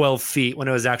about 12 feet when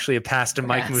it was actually a pass to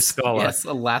Mike Muscala. Yes,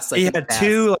 a last second he had pass.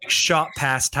 2 shot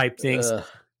pass type things.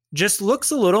 Just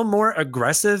looks a little more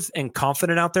aggressive and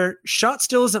confident out there. Shot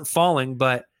still isn't falling,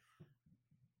 but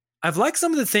I've liked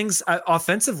some of the things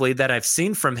offensively that I've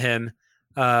seen from him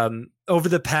over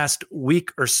the past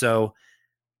week or so.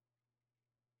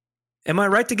 Am I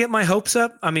right to get my hopes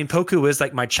up? I mean, Poku is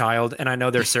like my child, and I know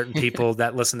there's certain people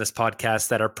that listen to this podcast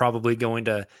that are probably going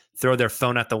to throw their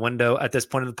phone out the window at this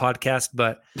point of the podcast.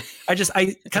 But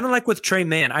I kind of like with Trey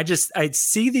Mann, I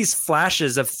see these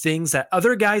flashes of things that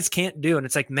other guys can't do. And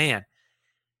it's like, man,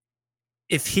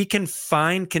 if he can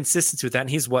find consistency with that, and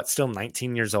he's still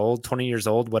 19 years old, 20 years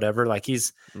old, whatever. Like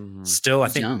he's still, I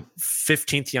think, young.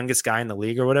 15th youngest guy in the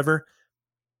league or whatever.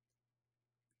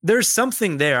 There's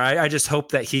something there. I just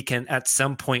hope that he can at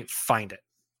some point find it.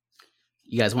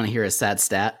 You guys want to hear a sad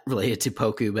stat related to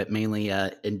Poku, but mainly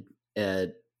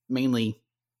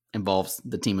involves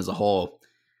the team as a whole.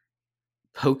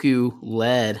 Poku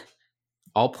led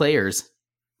all players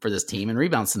for this team in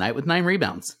rebounds tonight with 9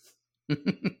 rebounds.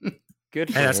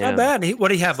 Good for him. That's not bad. What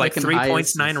do you have? Like 3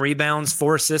 points, 9 rebounds,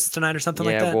 4 assists tonight or something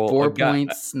like that? Well, 4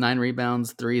 points, 9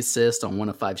 rebounds, 3 assists on 1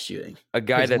 of 5 shooting. A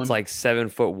guy that's like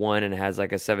 7'1" and has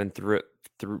like a 7'3"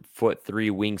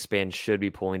 wingspan should be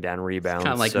pulling down rebounds.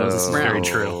 Kind of like Moses Brown. Very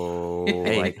true.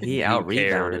 Hey, like, he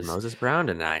out-rebounded Moses Brown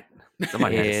tonight.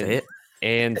 Somebody had to say it.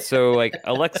 And so like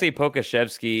Alexei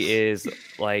Pokusevski is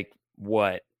like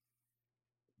what?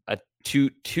 A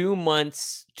two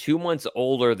months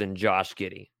older than Josh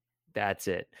Giddey. That's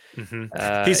it.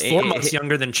 Mm-hmm. He's 4 months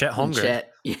younger than Chet Holmgren.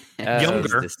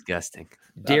 Younger. Disgusting.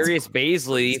 Darius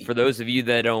Bazley, for those of you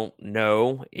that don't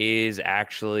know, is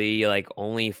actually like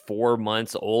only 4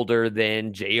 months older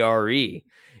than JRE.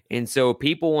 And so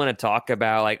people want to talk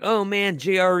about like, oh man,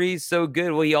 JRE is so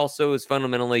good. Well, he also is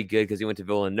fundamentally good because he went to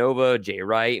Villanova. Jay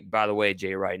Wright, by the way,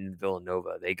 Jay Wright and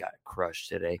Villanova, they got crushed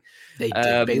today. They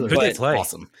did. Baylor was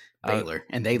awesome. Baylor,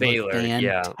 and they look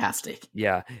fantastic.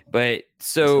 Yeah. But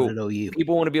so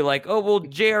people want to be like, oh, well,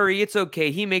 JRE, it's okay.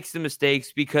 He makes the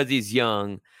mistakes because he's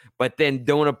young, but then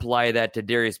don't apply that to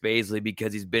Darius Bazley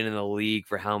because he's been in the league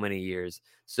for how many years.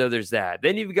 So there's that.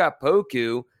 Then you've got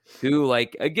Poku, who,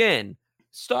 like, again,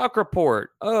 stock report.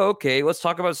 Oh, okay. Let's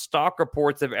talk about stock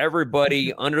reports of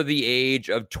everybody under the age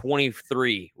of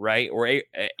 23, right? Or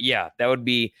that would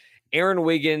be Aaron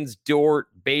Wiggins, Dort,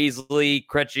 Bazley,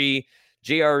 Krejci,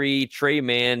 JRE, Trey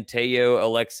Mann, Teo,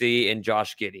 Alexei, and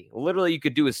Josh Giddey. Literally, you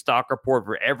could do a stock report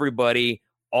for everybody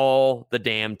all the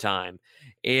damn time.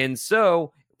 And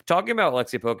so, talking about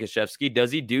Alexei Pokusevski,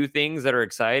 does he do things that are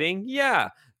exciting? Yeah.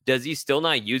 Does he still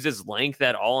not use his length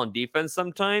at all on defense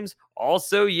sometimes?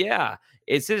 Also, yeah.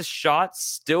 Is his shot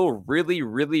still really,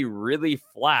 really, really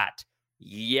flat?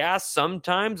 Yeah,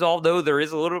 sometimes, although there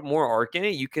is a little bit more arc in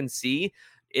it, you can see.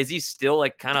 Is he still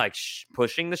like kind of like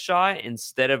pushing the shot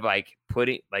instead of like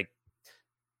putting like,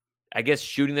 I guess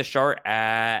shooting the shard?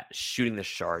 Yeah, shooting the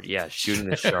shard.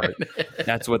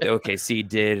 That's what the OKC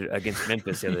did against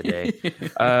Memphis the other day.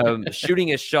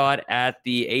 Shooting a shot at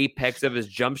the apex of his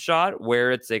jump shot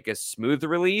where it's like a smooth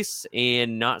release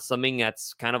and not something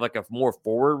that's kind of like a more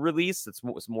forward release. It's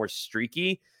more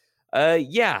streaky.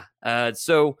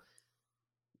 So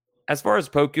as far as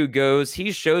Poku goes,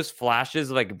 he shows flashes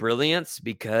of like brilliance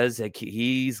because like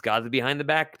he's got the behind the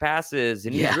back passes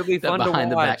and he's really fun to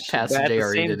watch. But at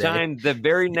the same time, the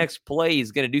very next play,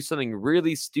 he's going to do something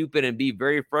really stupid and be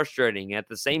very frustrating. At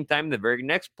the same time, the very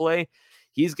next play,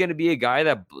 he's going to be a guy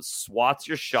that swats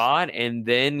your shot and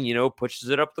then, pushes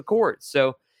it up the court.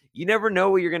 So you never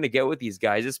know what you're going to get with these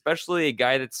guys, especially a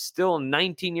guy that's still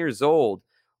 19 years old.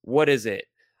 What is it?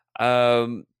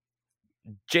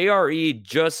 JRE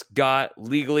just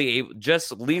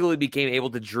legally became able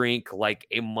to drink like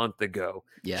a month ago.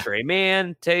 Yeah. Trey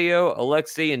Mann, Teo,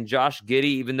 Alexei, and Josh Giddey,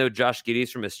 even though Josh Giddey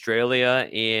is from Australia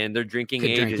and their drinking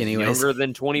age is younger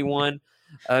than 21.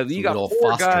 You got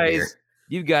 4 guys.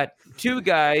 You've got 2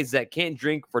 guys that can't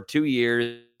drink for 2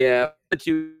 years. Yeah,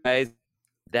 2 guys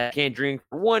that can't drink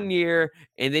for 1 year,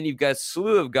 and then you've got a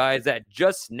slew of guys that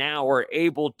just now are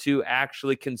able to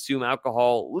actually consume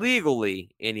alcohol legally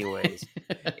anyways.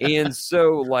 And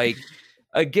so, like,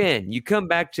 again, you come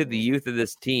back to the youth of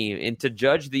this team, and to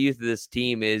judge the youth of this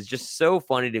team is just so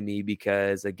funny to me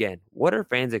because, again, what are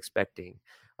fans expecting?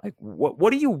 Like,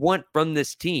 what do you want from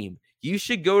this team? You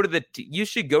should go to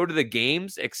the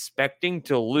games expecting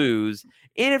to lose,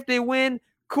 and if they win,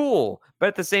 cool. But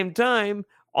at the same time,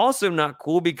 also not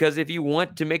cool, because if you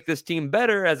want to make this team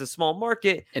better as a small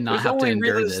market, and not have to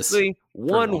endure this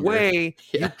one way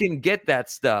you can get that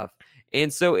stuff.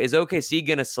 And so is OKC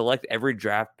going to select every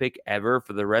draft pick ever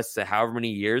for the rest of however many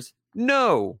years?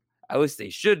 No, at least they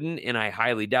shouldn't, and I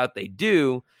highly doubt they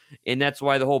do. And that's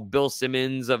why the whole Bill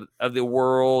Simmons of the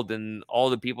world and all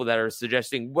the people that are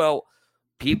suggesting, well,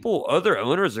 other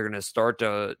owners are going to start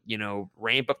to,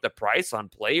 ramp up the price on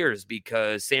players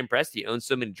because Sam Presti owns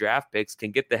so many draft picks,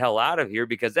 can get the hell out of here,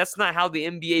 because that's not how the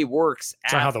NBA works.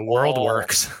 That's not how the world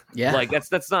works. Yeah. Like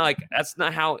that's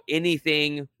not how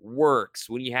anything works.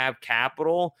 When you have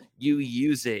capital, you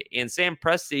use it. And Sam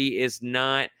Presti is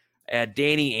not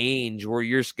Danny Ainge, where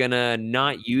you're just gonna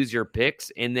not use your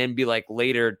picks and then be like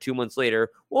later, 2 months later,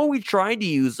 well, we tried to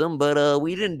use them, but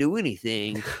we didn't do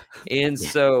anything. And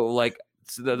so, like,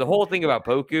 the whole thing about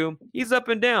Poku, he's up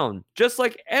and down, just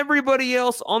like everybody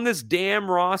else on this damn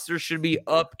roster should be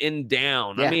up and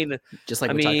down. Yeah, I mean, just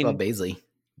like we talked about Bazley.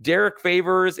 Derek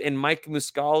Favors and Mike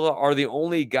Muscala are the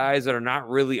only guys that are not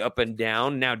really up and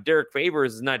down. Now, Derek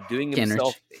Favors is not doing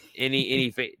himself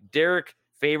any Derek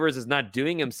Favors is not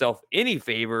doing himself any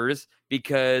favors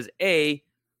because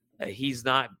he's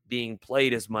not being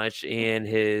played as much, and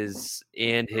his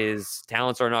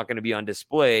talents are not going to be on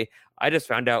display. I just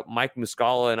found out Mike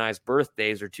Muscala and I's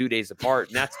birthdays are 2 days apart,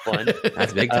 and that's fun.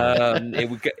 That's big time.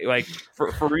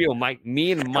 For real,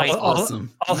 me and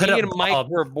Mike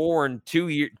were born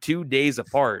 2 days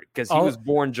apart because he was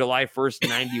born July 1st,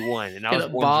 91, and I was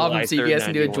born Bob, July 3rd, see if you guys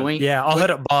can do a joint. Yeah, I'll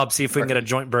hit up Bob, see if we can get a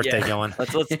joint birthday going.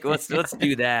 Let's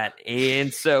do that.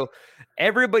 And so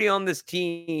everybody on this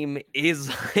team is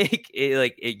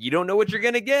like you don't know what you're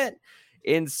gonna get,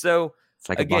 and so. It's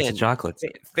like a box of chocolates.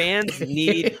 Fans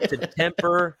need to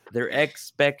temper their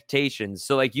expectations.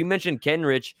 So, like you mentioned,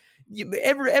 Kenrich,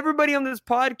 everybody on this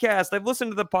podcast, I've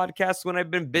listened to the podcast when I've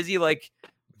been busy, like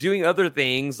doing other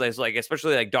things, like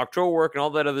especially like doctoral work and all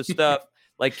that other stuff.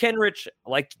 Like Kenrich,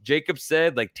 like Jacob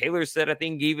said, like Taylor said, I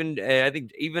think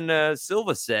even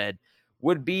Silva said,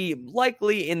 would be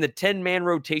likely in the 10-man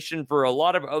rotation for a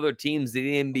lot of other teams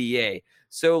in the NBA.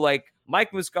 So, like,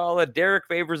 Mike Muscala, Derek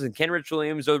Favors, and Kenrich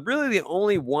Williams are really the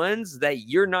only ones that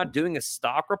you're not doing a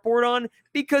stock report on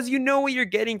because you know what you're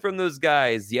getting from those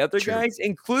guys. The other guys,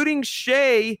 including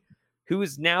Shea, who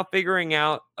is now figuring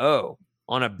out, on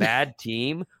a bad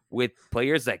team with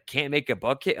players that can't make a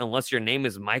bucket unless your name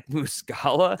is Mike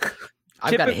Muscala,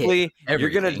 typically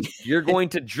you're going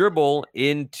to dribble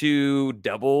into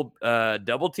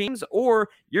double teams, or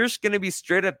you're just going to be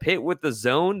straight up hit with the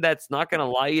zone that's not going to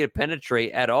allow you to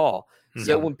penetrate at all.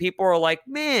 So when people are like,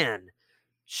 man,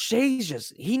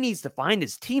 Shea's he needs to find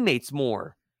his teammates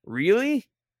more. Really?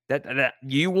 That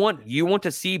you want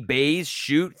to see Baze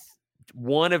shoot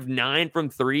 1 of 9 from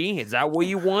 3? Is that what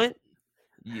you want?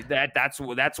 That's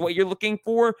what you're looking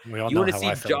for? You want to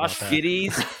see Josh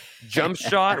Giddey's jump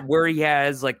shot where he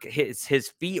has like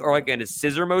his feet are like in a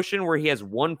scissor motion where he has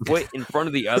one foot in front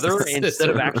of the other instead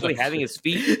of actually having his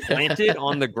feet planted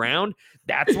on the ground?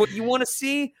 That's what you want to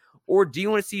see? Or do you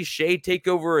want to see Shea take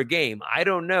over a game? I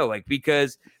don't know,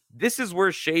 because this is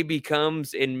where Shea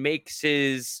becomes and makes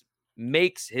his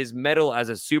medal as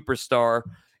a superstar,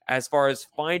 as far as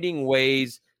finding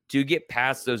ways to get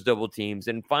past those double teams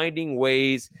and finding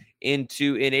ways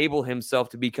to enable himself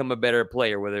to become a better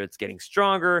player, whether it's getting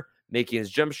stronger, making his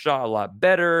jump shot a lot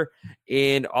better,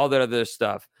 and all that other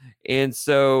stuff. And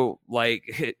so,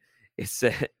 like, it's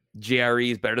GRE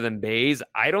is better than Baze.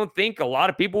 I don't think a lot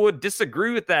of people would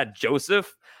disagree with that,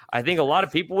 Joseph. I think a lot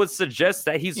of people would suggest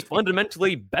that he's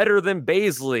fundamentally better than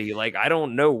Bazley. Like, I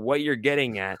don't know what you're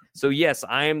getting at. So yes,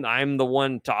 I'm the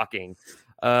one talking.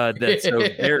 That's so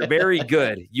very, very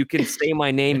good. You can say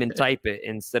my name and type it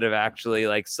instead of actually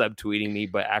like subtweeting me,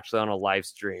 but actually on a live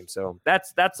stream. So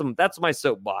that's my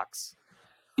soapbox.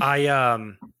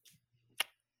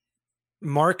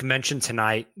 Mark mentioned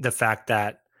tonight the fact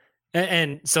that,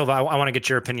 and Silva, I want to get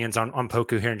your opinions on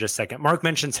Poku here in just a second. Mark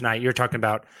mentioned tonight, you're talking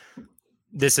about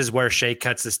this is where Shea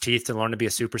cuts his teeth to learn to be a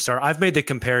superstar. I've made the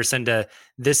comparison to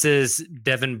this is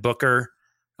Devin Booker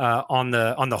on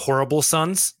the Horrible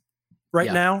Sons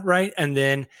now, right? And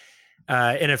then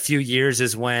in a few years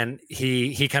is when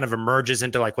he kind of emerges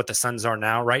into like what the Suns are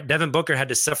now, right? Devin Booker had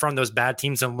to suffer on those bad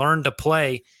teams and learn to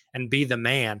play and be the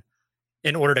man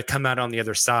in order to come out on the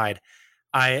other side.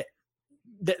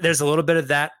 There's a little bit of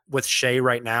that with Shea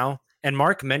right now. And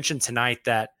Mark mentioned tonight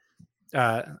that,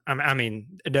 I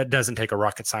mean, it doesn't take a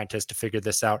rocket scientist to figure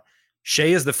this out.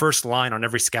 Shea is the first line on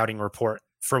every scouting report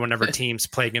for whenever teams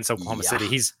play against Oklahoma City.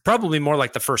 He's probably more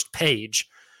like the first page,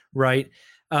 right?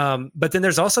 But then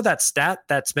there's also that stat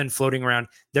that's been floating around.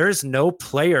 There is no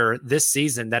player this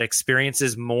season that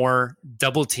experiences more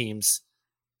double teams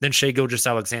than Shea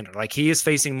Gilgeous-Alexander. Like, he is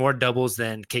facing more doubles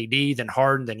than KD, than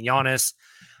Harden, than Giannis,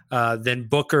 than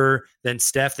Booker, than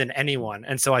Steph, than anyone.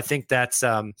 And so I think that's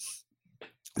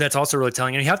also really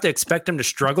telling. And you have to expect him to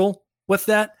struggle with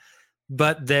that,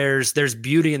 but there's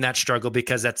beauty in that struggle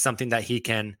because that's something that he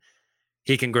can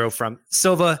grow from.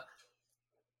 Silva,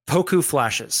 Poku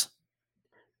flashes.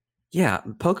 Yeah,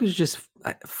 Poku's just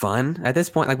fun at this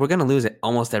point. Like, we're going to lose it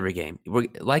almost every game.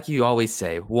 Like you always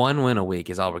say, one win a week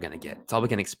is all we're going to get. It's all we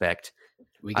can expect.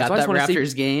 We got that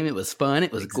Raptors game. It was fun.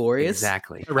 It was glorious.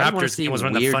 Exactly. The Raptors game was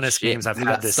one of the funnest games I've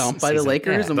had this season. We got stumped by the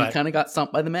Lakers, and we kind of got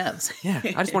stumped by the Mavs. Yeah,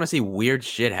 I just want to see weird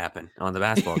shit happen on the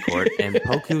basketball court, and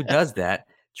Poku does that.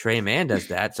 Trey Mann does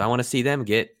that, so I want to see them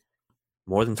get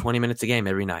more than 20 minutes a game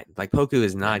every night. Like, Poku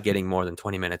is not getting more than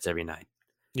 20 minutes every night.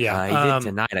 Yeah, he did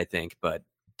tonight, I think, but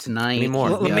tonight.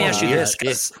 Let me ask you this: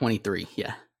 it's 23.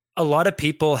 Yeah. A lot of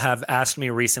people have asked me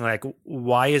recently, like,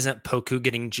 why isn't Poku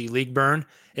getting G League burn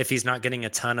if he's not getting a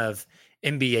ton of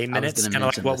NBA minutes, kind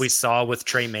of like what we saw with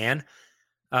Trey Mann?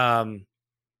 I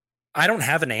don't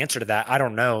have an answer to that. I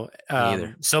don't know.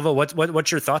 Either. Silva,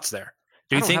 what's your thoughts there?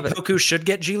 Do you think Poku should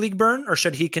get G League burn, or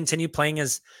should he continue playing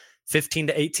his 15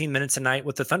 to 18 minutes a night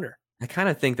with the Thunder? I kind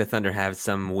of think the Thunder have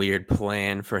some weird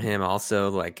plan for him also.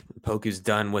 Like, Poku's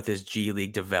done with his G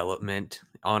League development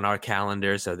on our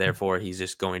calendar, so therefore he's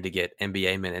just going to get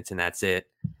NBA minutes and that's it.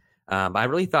 But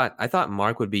I thought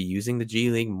Mark would be using the G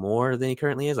League more than he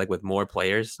currently is, like with more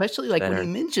players. Especially like when he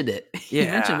mentioned it. Yeah.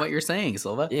 He mentioned what you're saying,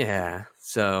 Silva. Yeah.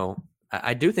 So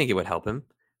I do think it would help him,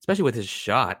 especially with his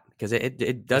shot, because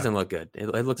it doesn't look good.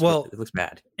 It looks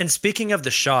bad. And speaking of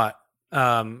the shot,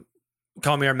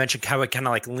 Kalmir mentioned how it kind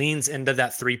of like leans into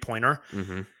that 3-pointer.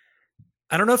 Mm-hmm.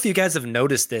 I don't know if you guys have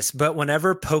noticed this, but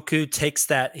whenever Poku takes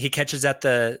that, he catches at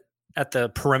the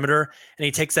perimeter and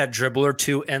he takes that dribble or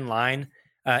two inside,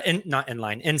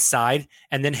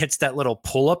 and then hits that little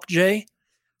pull up J.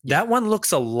 That one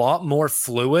looks a lot more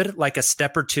fluid, like a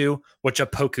step or two, which a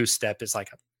Poku step is like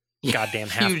a goddamn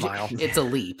half mile. It's a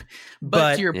leap.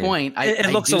 But to your point,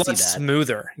 it looks a lot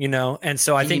smoother, and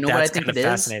so I think that's kind of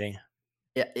fascinating.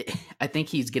 Yeah, I think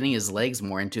he's getting his legs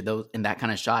more into that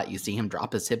kind of shot. You see him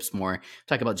drop his hips more.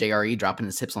 Talk about JRE dropping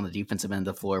his hips on the defensive end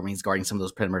of the floor when he's guarding some of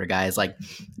those perimeter guys, like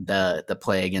the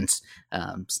play against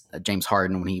James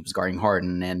Harden when he was guarding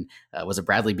Harden, and was it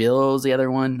Bradley Beal was the other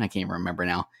one? I can't remember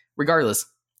now. Regardless,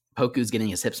 Poku's getting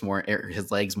his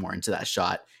his legs more into that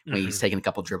shot when he's taking a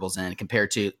couple dribbles in,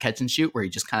 compared to catch and shoot where he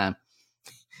just kind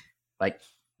of like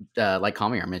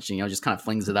Kalmir mentioned, just kind of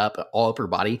flings it up, all upper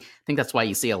body. I think that's why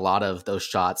you see a lot of those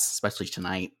shots, especially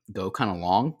tonight, go kind of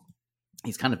long.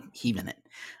 He's kind of heaving it.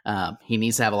 He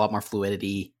needs to have a lot more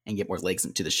fluidity and get more legs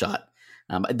into the shot.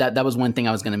 That was one thing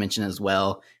I was going to mention as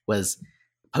well, was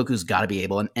Poku's got to be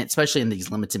able, and especially in these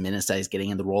limited minutes that he's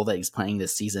getting in the role that he's playing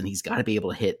this season, he's got to be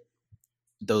able to hit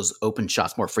those open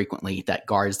shots more frequently that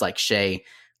guards like Shea,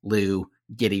 Lou,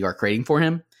 Giddey are creating for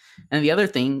him. And the other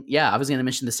thing, I was going to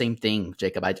mention the same thing,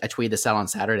 Jacob. I tweeted this out on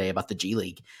Saturday about the G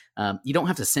League. You don't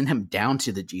have to send him down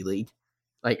to the G League,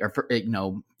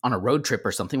 on a road trip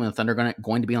or something when the Thunder are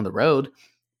going to be on the road.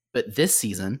 But this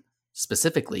season,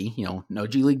 specifically, no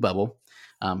G League bubble.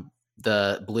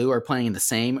 The Blue are playing in the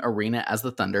same arena as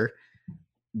the Thunder.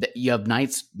 You have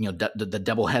nights, the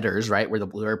double headers, right, where the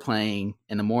Blue are playing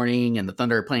in the morning and the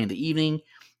Thunder are playing in the evening.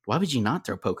 Why would you not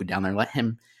throw Poku down there and let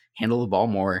him handle the ball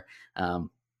more?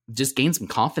 Just gain some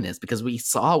confidence, because we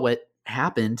saw what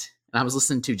happened. And I was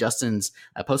listening to Justin's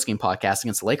post-game podcast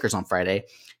against the Lakers on Friday,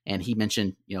 and he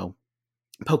mentioned,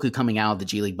 Poku coming out of the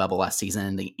G League bubble last season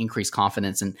and the increased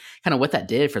confidence and kind of what that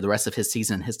did for the rest of his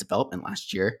season and his development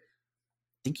last year.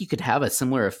 I think you could have a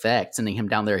similar effect sending him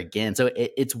down there again. So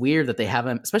it's weird that they have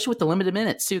him, especially with the limited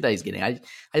minutes too that he's getting. I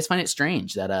just find it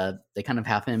strange that they kind of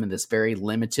have him in this very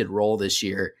limited role this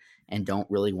year and don't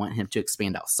really want him to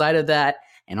expand outside of that,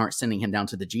 and aren't sending him down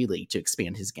to the G League to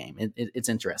expand his game. It's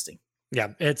interesting. Yeah,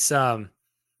 it's I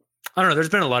don't know. There's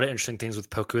been a lot of interesting things with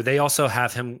Poku. They also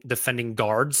have him defending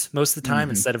guards most of the time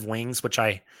instead of wings, which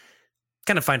I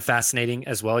kind of find fascinating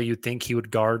as well. You'd think he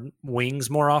would guard wings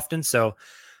more often. So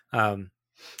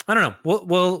I don't know.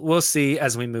 We'll see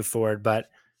as we move forward, but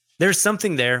there's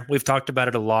something there. We've talked about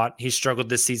it a lot. He struggled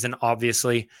this season,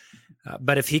 obviously,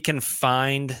 but if he can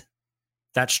find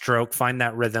that stroke, find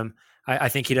that rhythm, I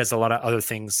think he does a lot of other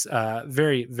things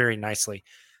very, very nicely.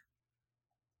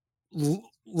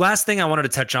 Last thing I wanted to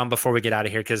touch on before we get out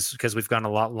of here, because we've gone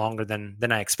a lot longer than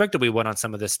I expected we would on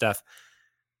some of this stuff.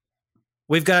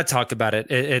 We've got to talk about it.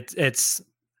 It's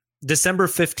December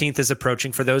 15th is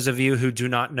approaching. For those of you who do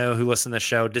not know, who listen to the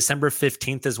show, December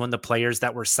 15th is when the players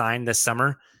that were signed this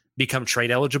summer become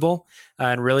trade eligible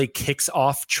and really kicks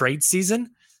off trade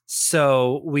season.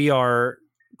 So we are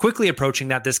quickly approaching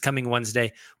that this coming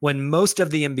Wednesday, when most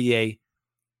of the NBA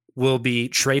will be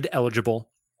trade eligible.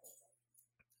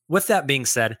 With that being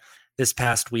said, this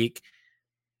past week,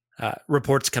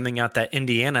 reports coming out that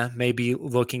Indiana may be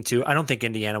looking to, I don't think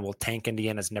Indiana will tank.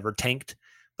 Indiana's never tanked,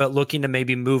 but looking to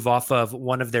maybe move off of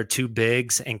one of their two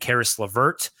bigs and Karis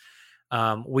LeVert.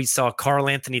 We saw Karl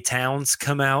Anthony Towns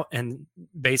come out and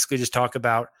basically just talk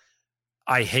about,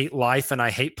 I hate life and I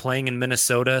hate playing in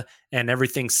Minnesota and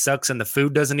everything sucks and the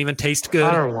food doesn't even taste good.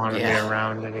 I don't want to be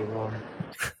around anymore.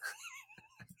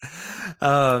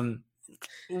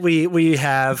 We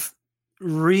have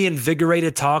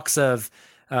reinvigorated talks of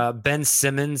Ben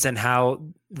Simmons and how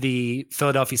the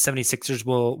Philadelphia 76ers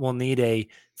will need a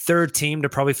third team to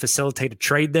probably facilitate a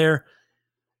trade there.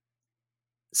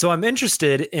 So I'm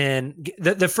interested in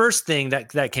the first thing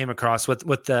that came across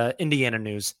with the Indiana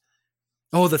news.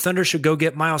 Oh, the Thunder should go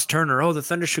get Miles Turner. Oh, the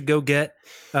Thunder should go get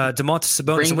Domantas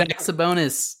Sabonis. Bring back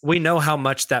Sabonis. We know how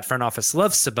much that front office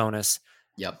loves Sabonis.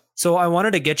 Yep. So I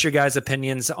wanted to get your guys'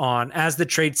 opinions on, as the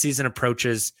trade season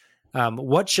approaches,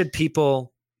 what should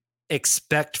people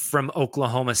expect from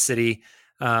Oklahoma City?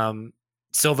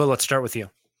 Silva, let's start with you.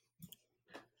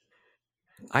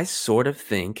 I sort of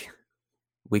think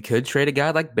we could trade a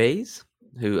guy like Baze,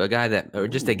 a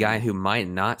guy who might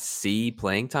not see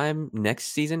playing time next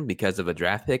season because of a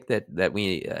draft pick that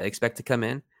we expect to come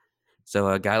in. So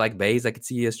a guy like Baze, I could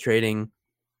see us trading.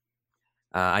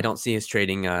 I don't see us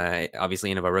trading,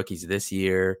 obviously, any of our rookies this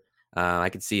year. I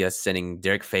could see us sending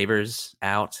Derek Favors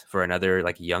out for another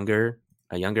a younger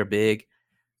big.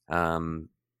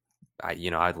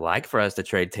 I'd like for us to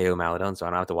trade Teo Maladon so I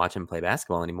don't have to watch him play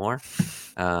basketball anymore.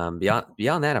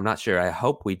 Beyond that, I'm not sure. I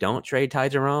hope we don't trade Ty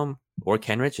Jerome or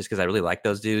Kenrich, just because I really like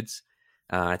those dudes.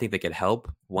 I think they could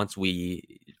help once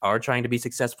we are trying to be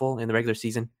successful in the regular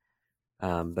season.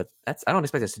 But I don't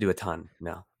expect us to do a ton.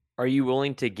 No. Are you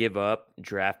willing to give up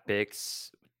draft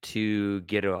picks to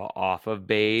get off of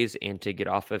Baze and to get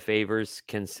off of Favors,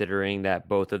 considering that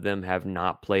both of them have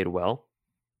not played well?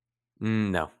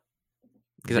 No.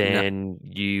 Then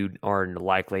you are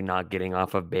likely not getting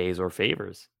off of Baze or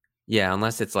Favors. Yeah,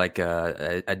 unless it's like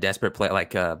a desperate play,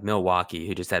 like Milwaukee,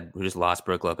 who just lost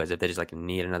Brook Lopez. If they just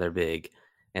need another big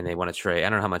and they want to trade, I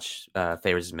don't know how much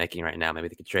Favors is making right now. Maybe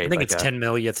they could trade. I think it's 10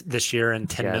 million this year and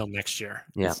 10 mil next year.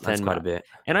 Yeah, that's quite a bit.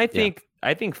 And I think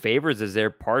Favors is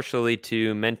there partially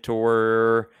to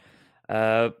mentor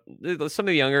some of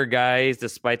the younger guys,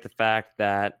 despite the fact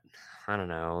that I don't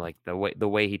know, like the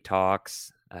way he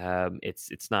talks,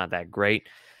 it's not that great.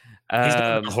 He's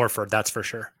Horford, that's for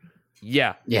sure.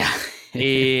 Yeah.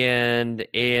 and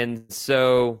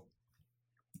so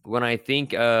when I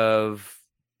think of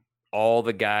all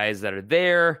the guys that are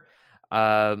there,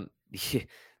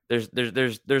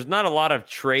 there's not a lot of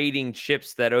trading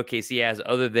chips that OKC has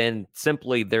other than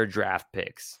simply their draft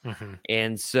picks. Mm-hmm.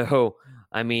 And so,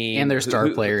 I mean, and their star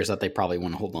players that they probably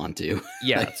want to hold on to.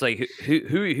 Yeah, it's like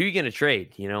who are you going to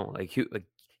trade? You're not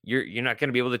going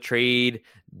to be able to trade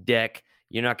Deck.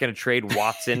 You're not going to trade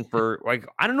Watson for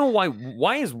I don't know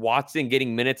why is Watson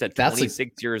getting minutes at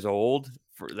 26 years old?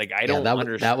 I don't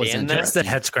understand that. That's the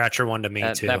head scratcher one to me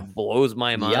too. That blows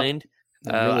my mind.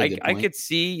 Really I could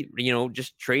see,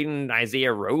 just trading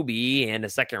Isaiah Roby and a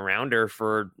second rounder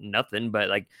for nothing. But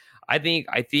I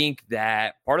think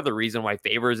that part of the reason why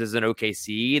Favors is in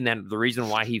OKC and then the reason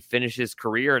why he finished his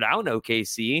career out in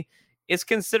OKC is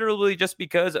considerably just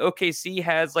because OKC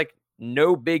has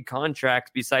no big contracts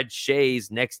besides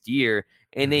Shea's next year,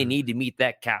 and they need to meet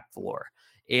that cap floor.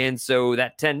 And so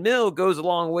that 10 mil goes a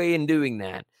long way in doing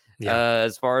that. Yeah.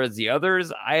 As far as the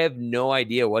others, I have no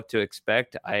idea what to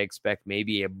expect. I expect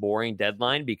maybe a boring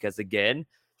deadline because, again,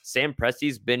 Sam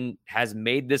Presti's has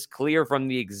made this clear from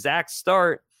the exact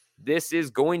start. This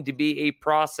is going to be a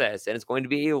process, and it's going to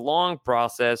be a long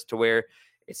process to where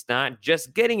it's not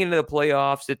just getting into the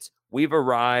playoffs. It's we've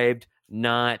arrived,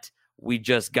 not we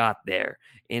just got there.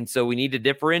 And so we need to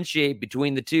differentiate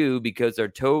between the two because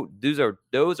those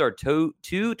are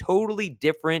two totally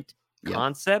different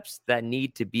concepts that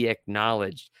need to be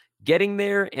acknowledged. getting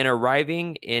there and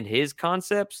arriving in his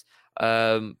concepts,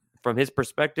 from his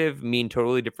perspective, mean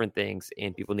totally different things,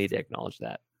 and people need to acknowledge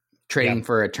that. Trading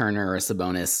for a Turner or a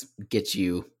Sabonis gets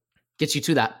you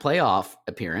to that playoff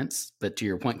appearance. But to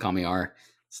your point, Kamiar,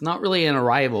 it's not really an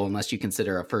arrival unless you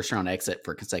consider a first-round exit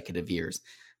for consecutive years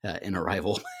an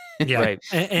arrival. Yeah, Right.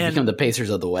 And become the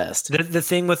Pacers of the West. The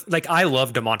thing with, like, I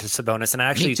love Domantas Sabonis, and I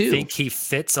actually think he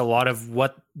fits a lot of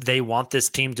what they want this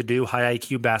team to do: high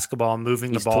IQ basketball,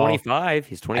 moving the ball. 25.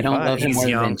 He's 25. I don't love him He's more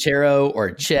young. than Banchero or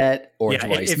Chet or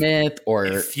Jabari Smith or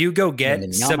if you go get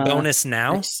Wembanyama Sabonis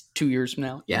now, 2 years from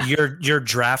now, yeah, you're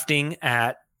drafting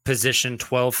at position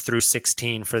 12 through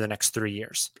 16 for the next 3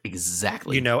 years.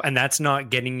 exactly. You know, and that's not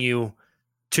getting you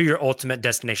to your ultimate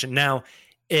destination. Now,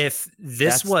 if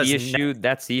this That's was the issue,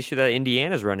 that's the issue that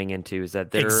Indiana's running into, is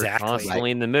that they're Exactly.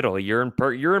 constantly in the middle. You're in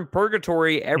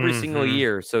purgatory every single Mhm.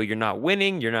 year, so you're not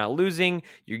winning, you're not losing,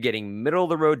 you're getting middle of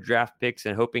the road draft picks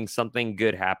and hoping something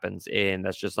good happens, and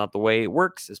that's just not the way it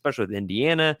works. Especially with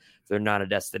Indiana, they're not a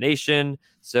destination,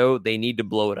 so they need to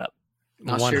blow it up. I'm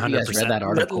not sure if you guys 100%. read that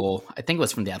article. I think it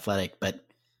was from The Athletic, but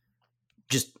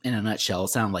just in a nutshell, it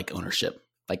sounded like ownership.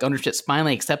 Like ownership's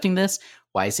finally accepting this.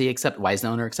 Why is the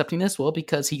owner accepting this? Well,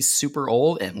 because he's super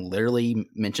old and literally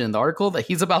mentioned in the article that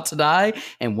he's about to die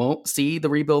and won't see the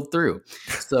rebuild through.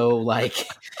 So, like,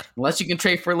 unless you can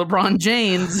trade for LeBron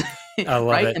James, I love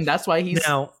right? it. And that's why he's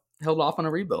Now, held off on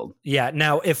a rebuild. yeah.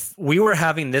 Now, if we were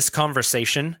having this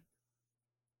conversation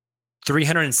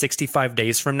 365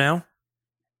 days from now,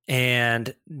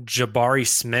 and Jabari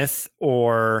Smith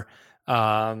or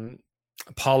Paulo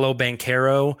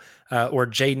Banchero or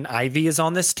Jaden Ivey is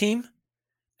on this team,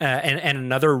 and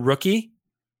another rookie,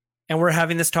 and we're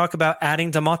having this talk about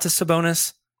adding Domantas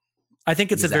Sabonis, I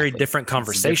think it's a very different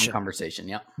conversation.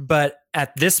 Yeah. But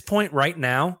at this point right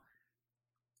now,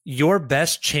 your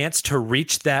best chance to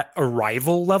reach that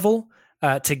arrival level,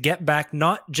 to get back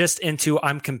not just into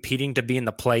I'm competing to be in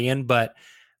the play-in, but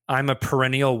I'm a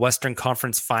perennial Western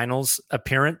Conference Finals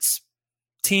appearance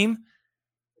team,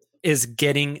 is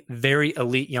getting very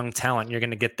elite young talent. You're going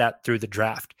to get that through the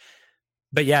draft.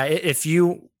 But yeah, it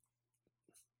feels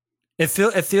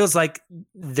like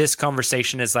this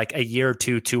conversation is like a year or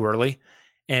two too early.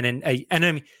 And I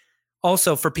mean,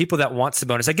 also for people that want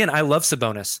Sabonis, again, I love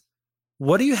Sabonis.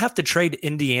 What do you have to trade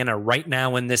Indiana right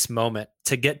now in this moment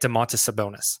to get Domantas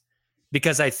Sabonis?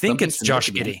 Because I think it's Josh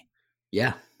Giddey.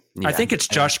 Yeah. I think it's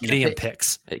Josh Giddey and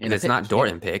picks. It's not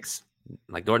Dorian picks.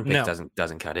 Like Dorian picks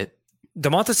doesn't cut it.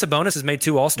 Domantas Sabonis has made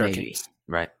 2 All-Star teams.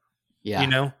 Right. Yeah. You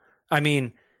know, I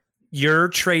mean, you're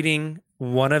trading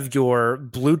one of your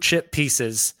blue chip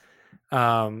pieces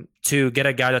to get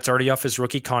a guy that's already off his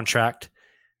rookie contract,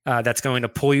 that's going to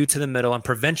pull you to the middle and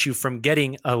prevent you from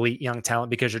getting elite young talent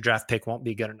because your draft pick won't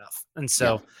be good enough. And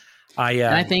so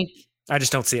I think I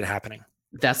just don't see it happening.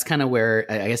 That's kind of where,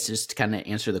 I guess, just to kind of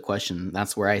answer the question,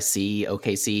 that's where I see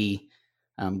OKC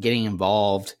getting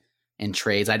involved in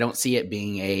trades. I don't see it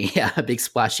being a big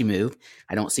splashy move.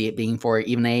 I don't see it being for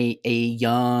even a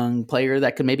young player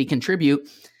that could maybe contribute.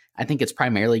 I think it's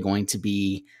primarily going to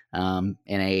be in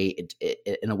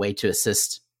a way to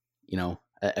assist, you know,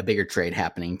 a bigger trade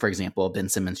happening. For example, a Ben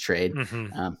Simmons trade,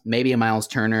 maybe a Miles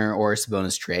Turner or a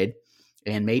Sabonis trade.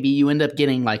 And maybe you end up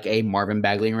getting like a Marvin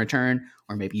Bagley in return,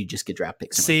 or maybe you just get draft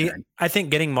picks in return. I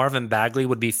think getting Marvin Bagley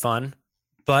would be fun,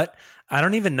 but I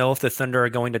don't even know if the Thunder are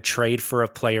going to trade for a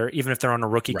player, even if they're on a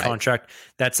rookie contract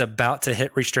that's about to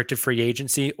hit restricted free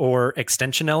agency or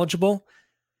extension eligible,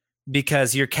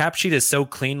 because your cap sheet is so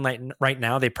clean right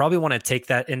now. They probably want to take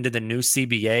that into the new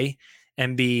CBA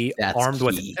and be armed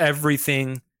with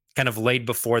everything kind of laid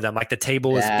before them. Like the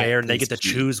table is bare and they get to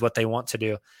choose what they want to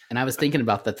do. And I was thinking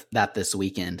about that this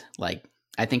weekend. Like,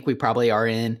 I think we probably are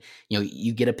in, you know,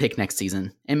 you get a pick next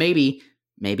season, and maybe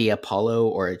a Paulo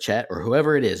or a Chet or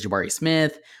whoever it is, Jabari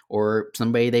Smith or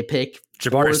somebody they pick.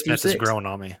 Jabari Smith is growing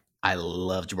on me. I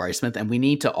love Jabari Smith, and we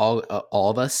need to all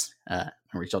of us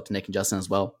reach out to Nick and Justin as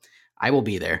well. I will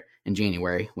be there in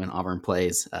January when Auburn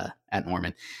plays at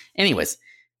Norman. Anyways,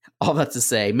 all that to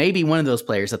say, maybe one of those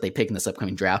players that they pick in this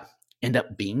upcoming draft end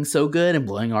up being so good and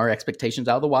blowing our expectations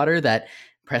out of the water that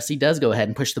Presti does go ahead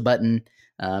and push the button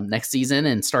next season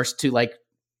and starts to, like,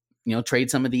 you know,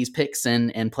 trade some of these picks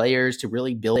and players to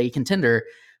really build a contender.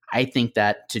 I think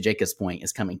that, to Jacob's point,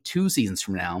 is coming 2 seasons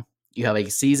from now. You have a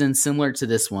season similar to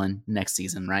this one next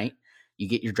season, right? You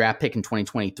get your draft pick in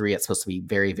 2023. It's supposed to be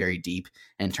very, very deep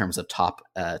in terms of top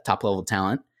level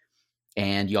talent.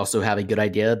 And you also have a good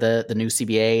idea, the new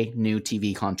CBA, new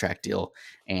TV contract deal,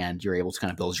 and you're able to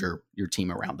kind of build your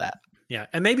team around that. Yeah.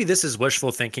 And maybe this is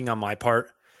wishful thinking on my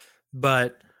part,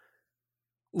 but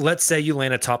let's say you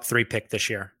land a top 3 pick this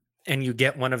year. and you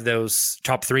get one of those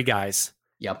top 3 guys.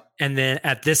 Yep. And then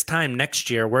at this time next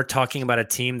year, we're talking about a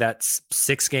team that's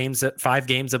 5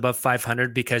 games above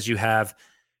 500 because you have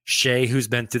Shea, who's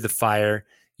been through the fire.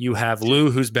 You have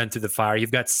Lou, who's been through the fire.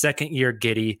 You've got second-year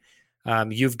Giddey.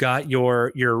 You've got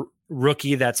your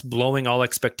rookie that's blowing all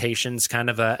expectations, kind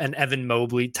of an Evan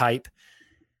Mobley type.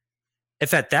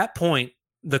 If at that point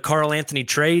the Karl Anthony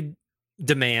trade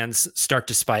demands start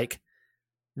to spike,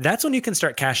 that's when you can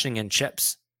start cashing in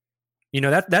chips.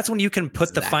 That's when you can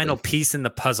put the final piece in the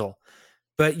puzzle.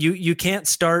 But you can't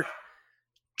start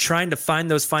trying to find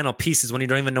those final pieces when you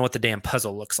don't even know what the damn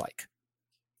puzzle looks like.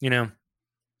 I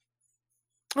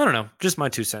don't know. Just my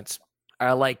 2 cents.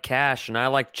 I like cash and I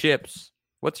like chips.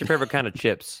 What's your favorite kind of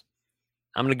chips?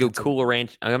 I'm gonna go Cool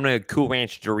Ranch. I'm gonna go Cool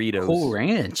Ranch Doritos. Cool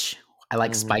Ranch. I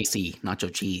like spicy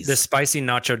nacho cheese. The spicy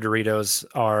nacho Doritos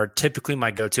are typically my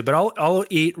go-to, but I'll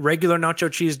eat regular nacho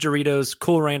cheese Doritos,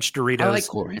 Cool Ranch Doritos. I like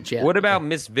Cool Ranch. Yeah. What about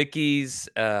Miss Vicky's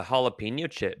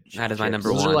jalapeno chip? That is my number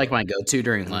Those one. are like my go-to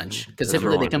during lunch because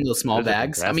typically they come in those small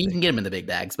bags. I mean, you can get them in the big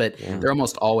bags, but they're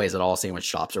almost always at all sandwich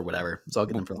shops or whatever. So I'll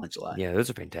get them for lunch a lot. Yeah, those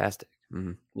are fantastic.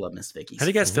 Love Miss Vicky's. How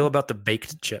do you guys feel about the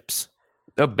baked chips?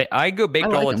 I go baked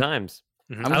all the times.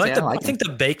 I think the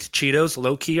baked Cheetos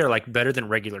low key are like better than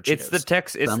regular Cheetos. It's the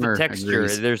texture.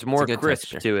 There's more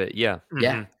crisp to it. Yeah.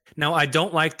 Yeah. Now I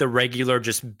don't like the regular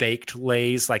just baked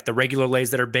Lays, like the regular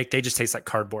Lays that are baked. They just taste like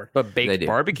cardboard. But baked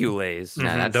barbecue Lays,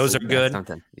 those are good.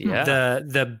 Yeah.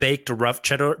 The baked rough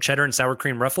cheddar and sour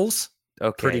cream Ruffles.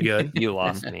 Okay. Pretty good. You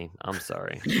lost me. I'm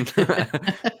sorry.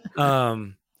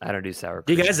 I don't do sour cream.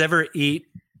 Do cream. you guys ever eat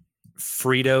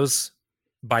Fritos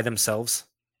by themselves?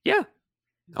 Yeah.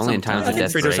 Only in times of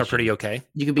desperation. Fritos are pretty okay.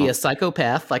 You can be a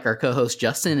psychopath like our co-host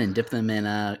Justin and dip them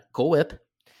in Cool Whip.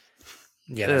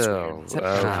 Yeah, that's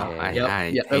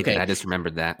weird. Okay. I just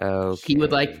remembered that. Okay.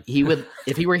 He would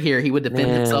if he were here, he would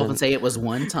defend himself and say it was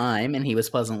one time and he was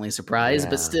pleasantly surprised,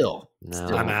 but still.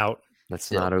 I'm out. That's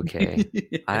not okay.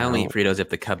 I only eat Fritos if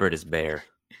the cupboard is bare.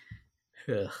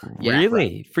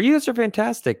 Really? Fritos are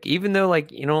fantastic, even though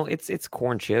it's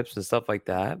corn chips and stuff like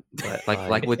that. But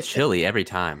like with chili every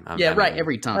time.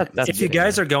 Every time. If you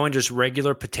guys are going just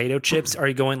regular potato chips, are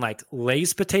you going like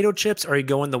Lay's potato chips, or are you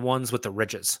going the ones with the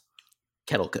ridges?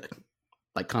 Kettle cooked,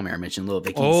 like Comair mentioned, Little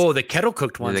Vicky's. Oh, the kettle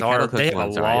cooked ones they have a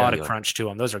lot of crunch to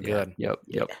them. Those are good. Yep.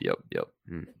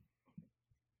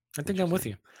 I think I'm with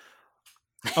you.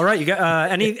 All right, you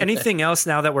got anything else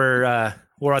now that we're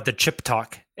at the chip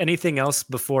talk? Anything else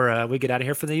before we get out of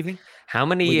here for the evening? How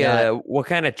many? What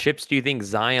kind of chips do you think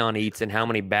Zion eats, and how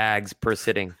many bags per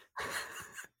sitting?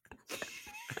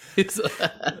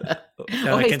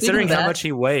 Considering how much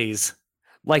he weighs,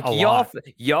 like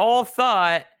y'all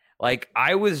thought. Like,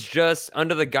 I was just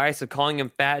under the guise of calling him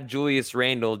Fat Julius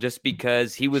Randle just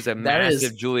because he was a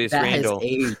massive Julius Randle. Has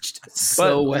aged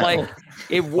so well. Like,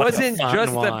 it wasn't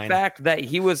just the fact that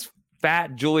he was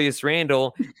Fat Julius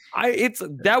Randle.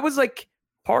 That was like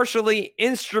partially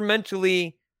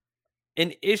instrumentally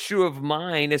an issue of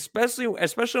mine, especially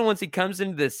once he comes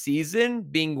into the season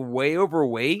being way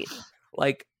overweight.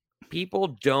 Like,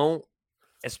 people don't,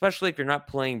 especially if you're not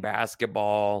playing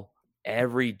basketball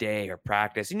every day or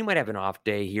practice, and you might have an off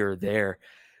day here or there,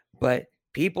 but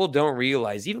people don't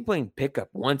realize, even playing pickup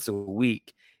once a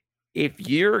week, if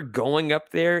you're going up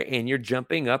there and you're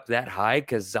jumping up that high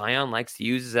because Zion likes to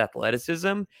use his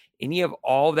athleticism, and you have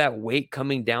all that weight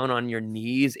coming down on your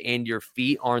knees and your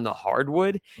feet on the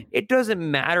hardwood, it doesn't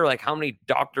matter like how many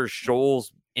Dr.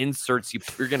 Scholl's inserts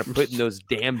you're going to put in those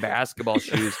damn basketball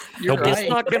shoes. It's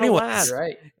not going to last.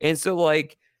 Right. And so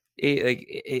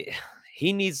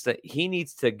he needs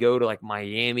to go to like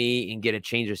Miami and get a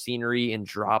change of scenery and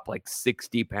drop like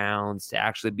 60 pounds to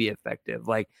actually be effective.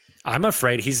 Like, I'm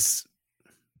afraid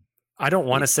I don't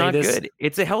want to say this. Good.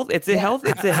 It's a health.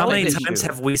 How many times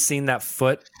have we seen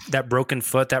that broken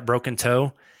foot, that broken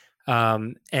toe,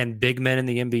 and big men in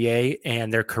the NBA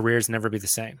and their careers never be the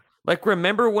same? Like,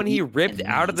 remember when he ripped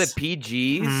out of the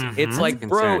PGs? Mm-hmm. It's like,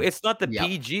 bro, it's not the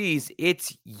PGs.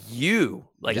 It's you.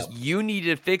 Like, you need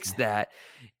to fix that.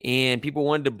 And people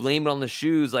wanted to blame it on the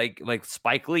shoes, like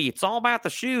Spike Lee. It's all about the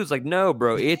shoes. Like, no,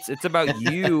 bro, it's about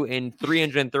you and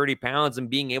 330 pounds and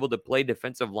being able to play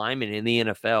defensive lineman in the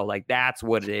NFL. Like, that's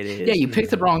what it is. Yeah, you picked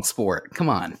the wrong sport. Come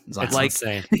on, it's like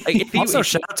insane. Also,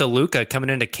 shout out to Luka coming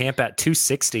into camp at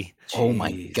 260. Jeez. Oh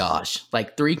my gosh!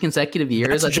 Like 3 consecutive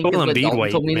years. That's I think Joel Embiid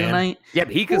weight, told me man. tonight. Yeah,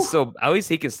 but he can still. At least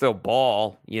he can still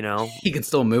ball. You know, he can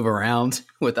still move around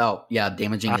without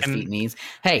damaging his feet and knees.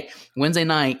 Hey, Wednesday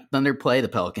night, Thunder play the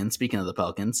Pelicans. Speaking of the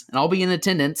Pelicans, and I'll be in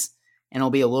attendance, and it'll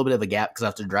be a little bit of a gap because I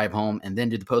have to drive home and then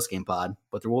do the post game pod.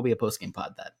 But there will be a post game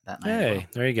pod that night. Hey,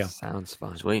 there you go. Sounds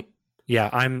fun. Sweet. Yeah,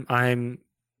 I'm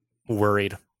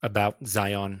worried about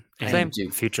Zion and the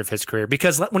future of his career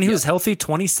because when he was healthy,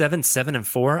 27, 7 and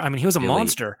 4. I mean, he was a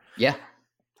monster. Yeah.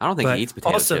 I don't think But he eats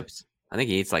potato also- chips. I think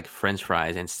he eats like French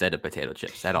fries instead of potato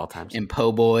chips at all times. And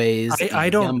po' boys, I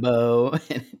and don't- Jumbo,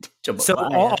 and Jumbo So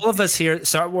Fire. all of us here,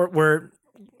 so we're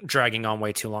dragging on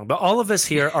way too long, but all of us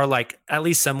here are like at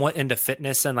least somewhat into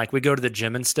fitness and like we go to the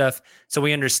gym and stuff. So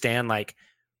we understand like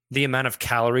the amount of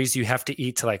calories you have to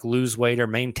eat to like lose weight or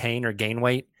maintain or gain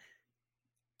weight.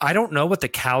 I don't know what the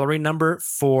calorie number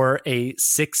for a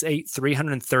 6'8",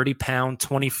 330 pound,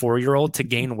 24-year-old to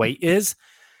gain weight is,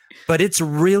 but it's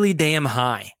really damn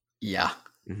high. Yeah.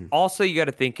 Also, you got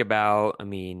to think about, I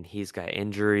mean, he's got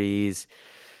injuries.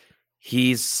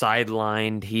 He's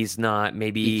sidelined. He's not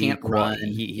maybe He can't run.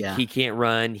 He can't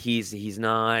run. He's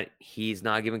not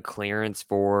given clearance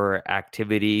for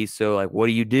activity. So like, what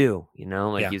do? You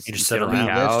know, like Yeah, you just sit sit on the around.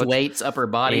 couch. Lift weights, upper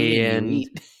body, and you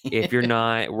And eat. if you're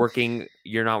not working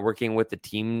with the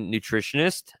team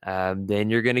nutritionist,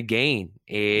 then you're going to gain.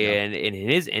 And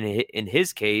in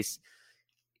his case,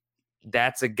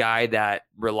 that's a guy that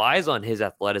relies on his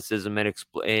athleticism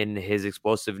and his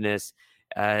explosiveness,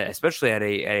 especially at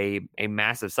a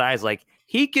massive size. Like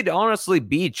he could honestly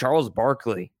be Charles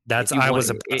Barkley. I was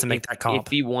about to make that comp.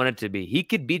 If he wanted to be, he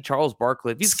could be Charles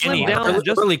Barkley if he's Skinny, slimmed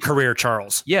down. early career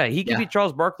Charles. Yeah, he could be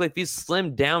Charles Barkley if he's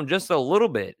slimmed down just a little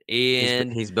bit.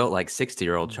 And he's built like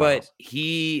 60-year-old Charles. But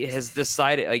he has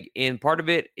decided, like, and part of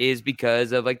it is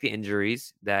because of like the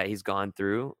injuries that he's gone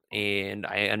through, and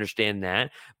I understand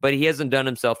that. But he hasn't done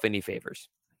himself any favors.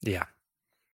 Yeah,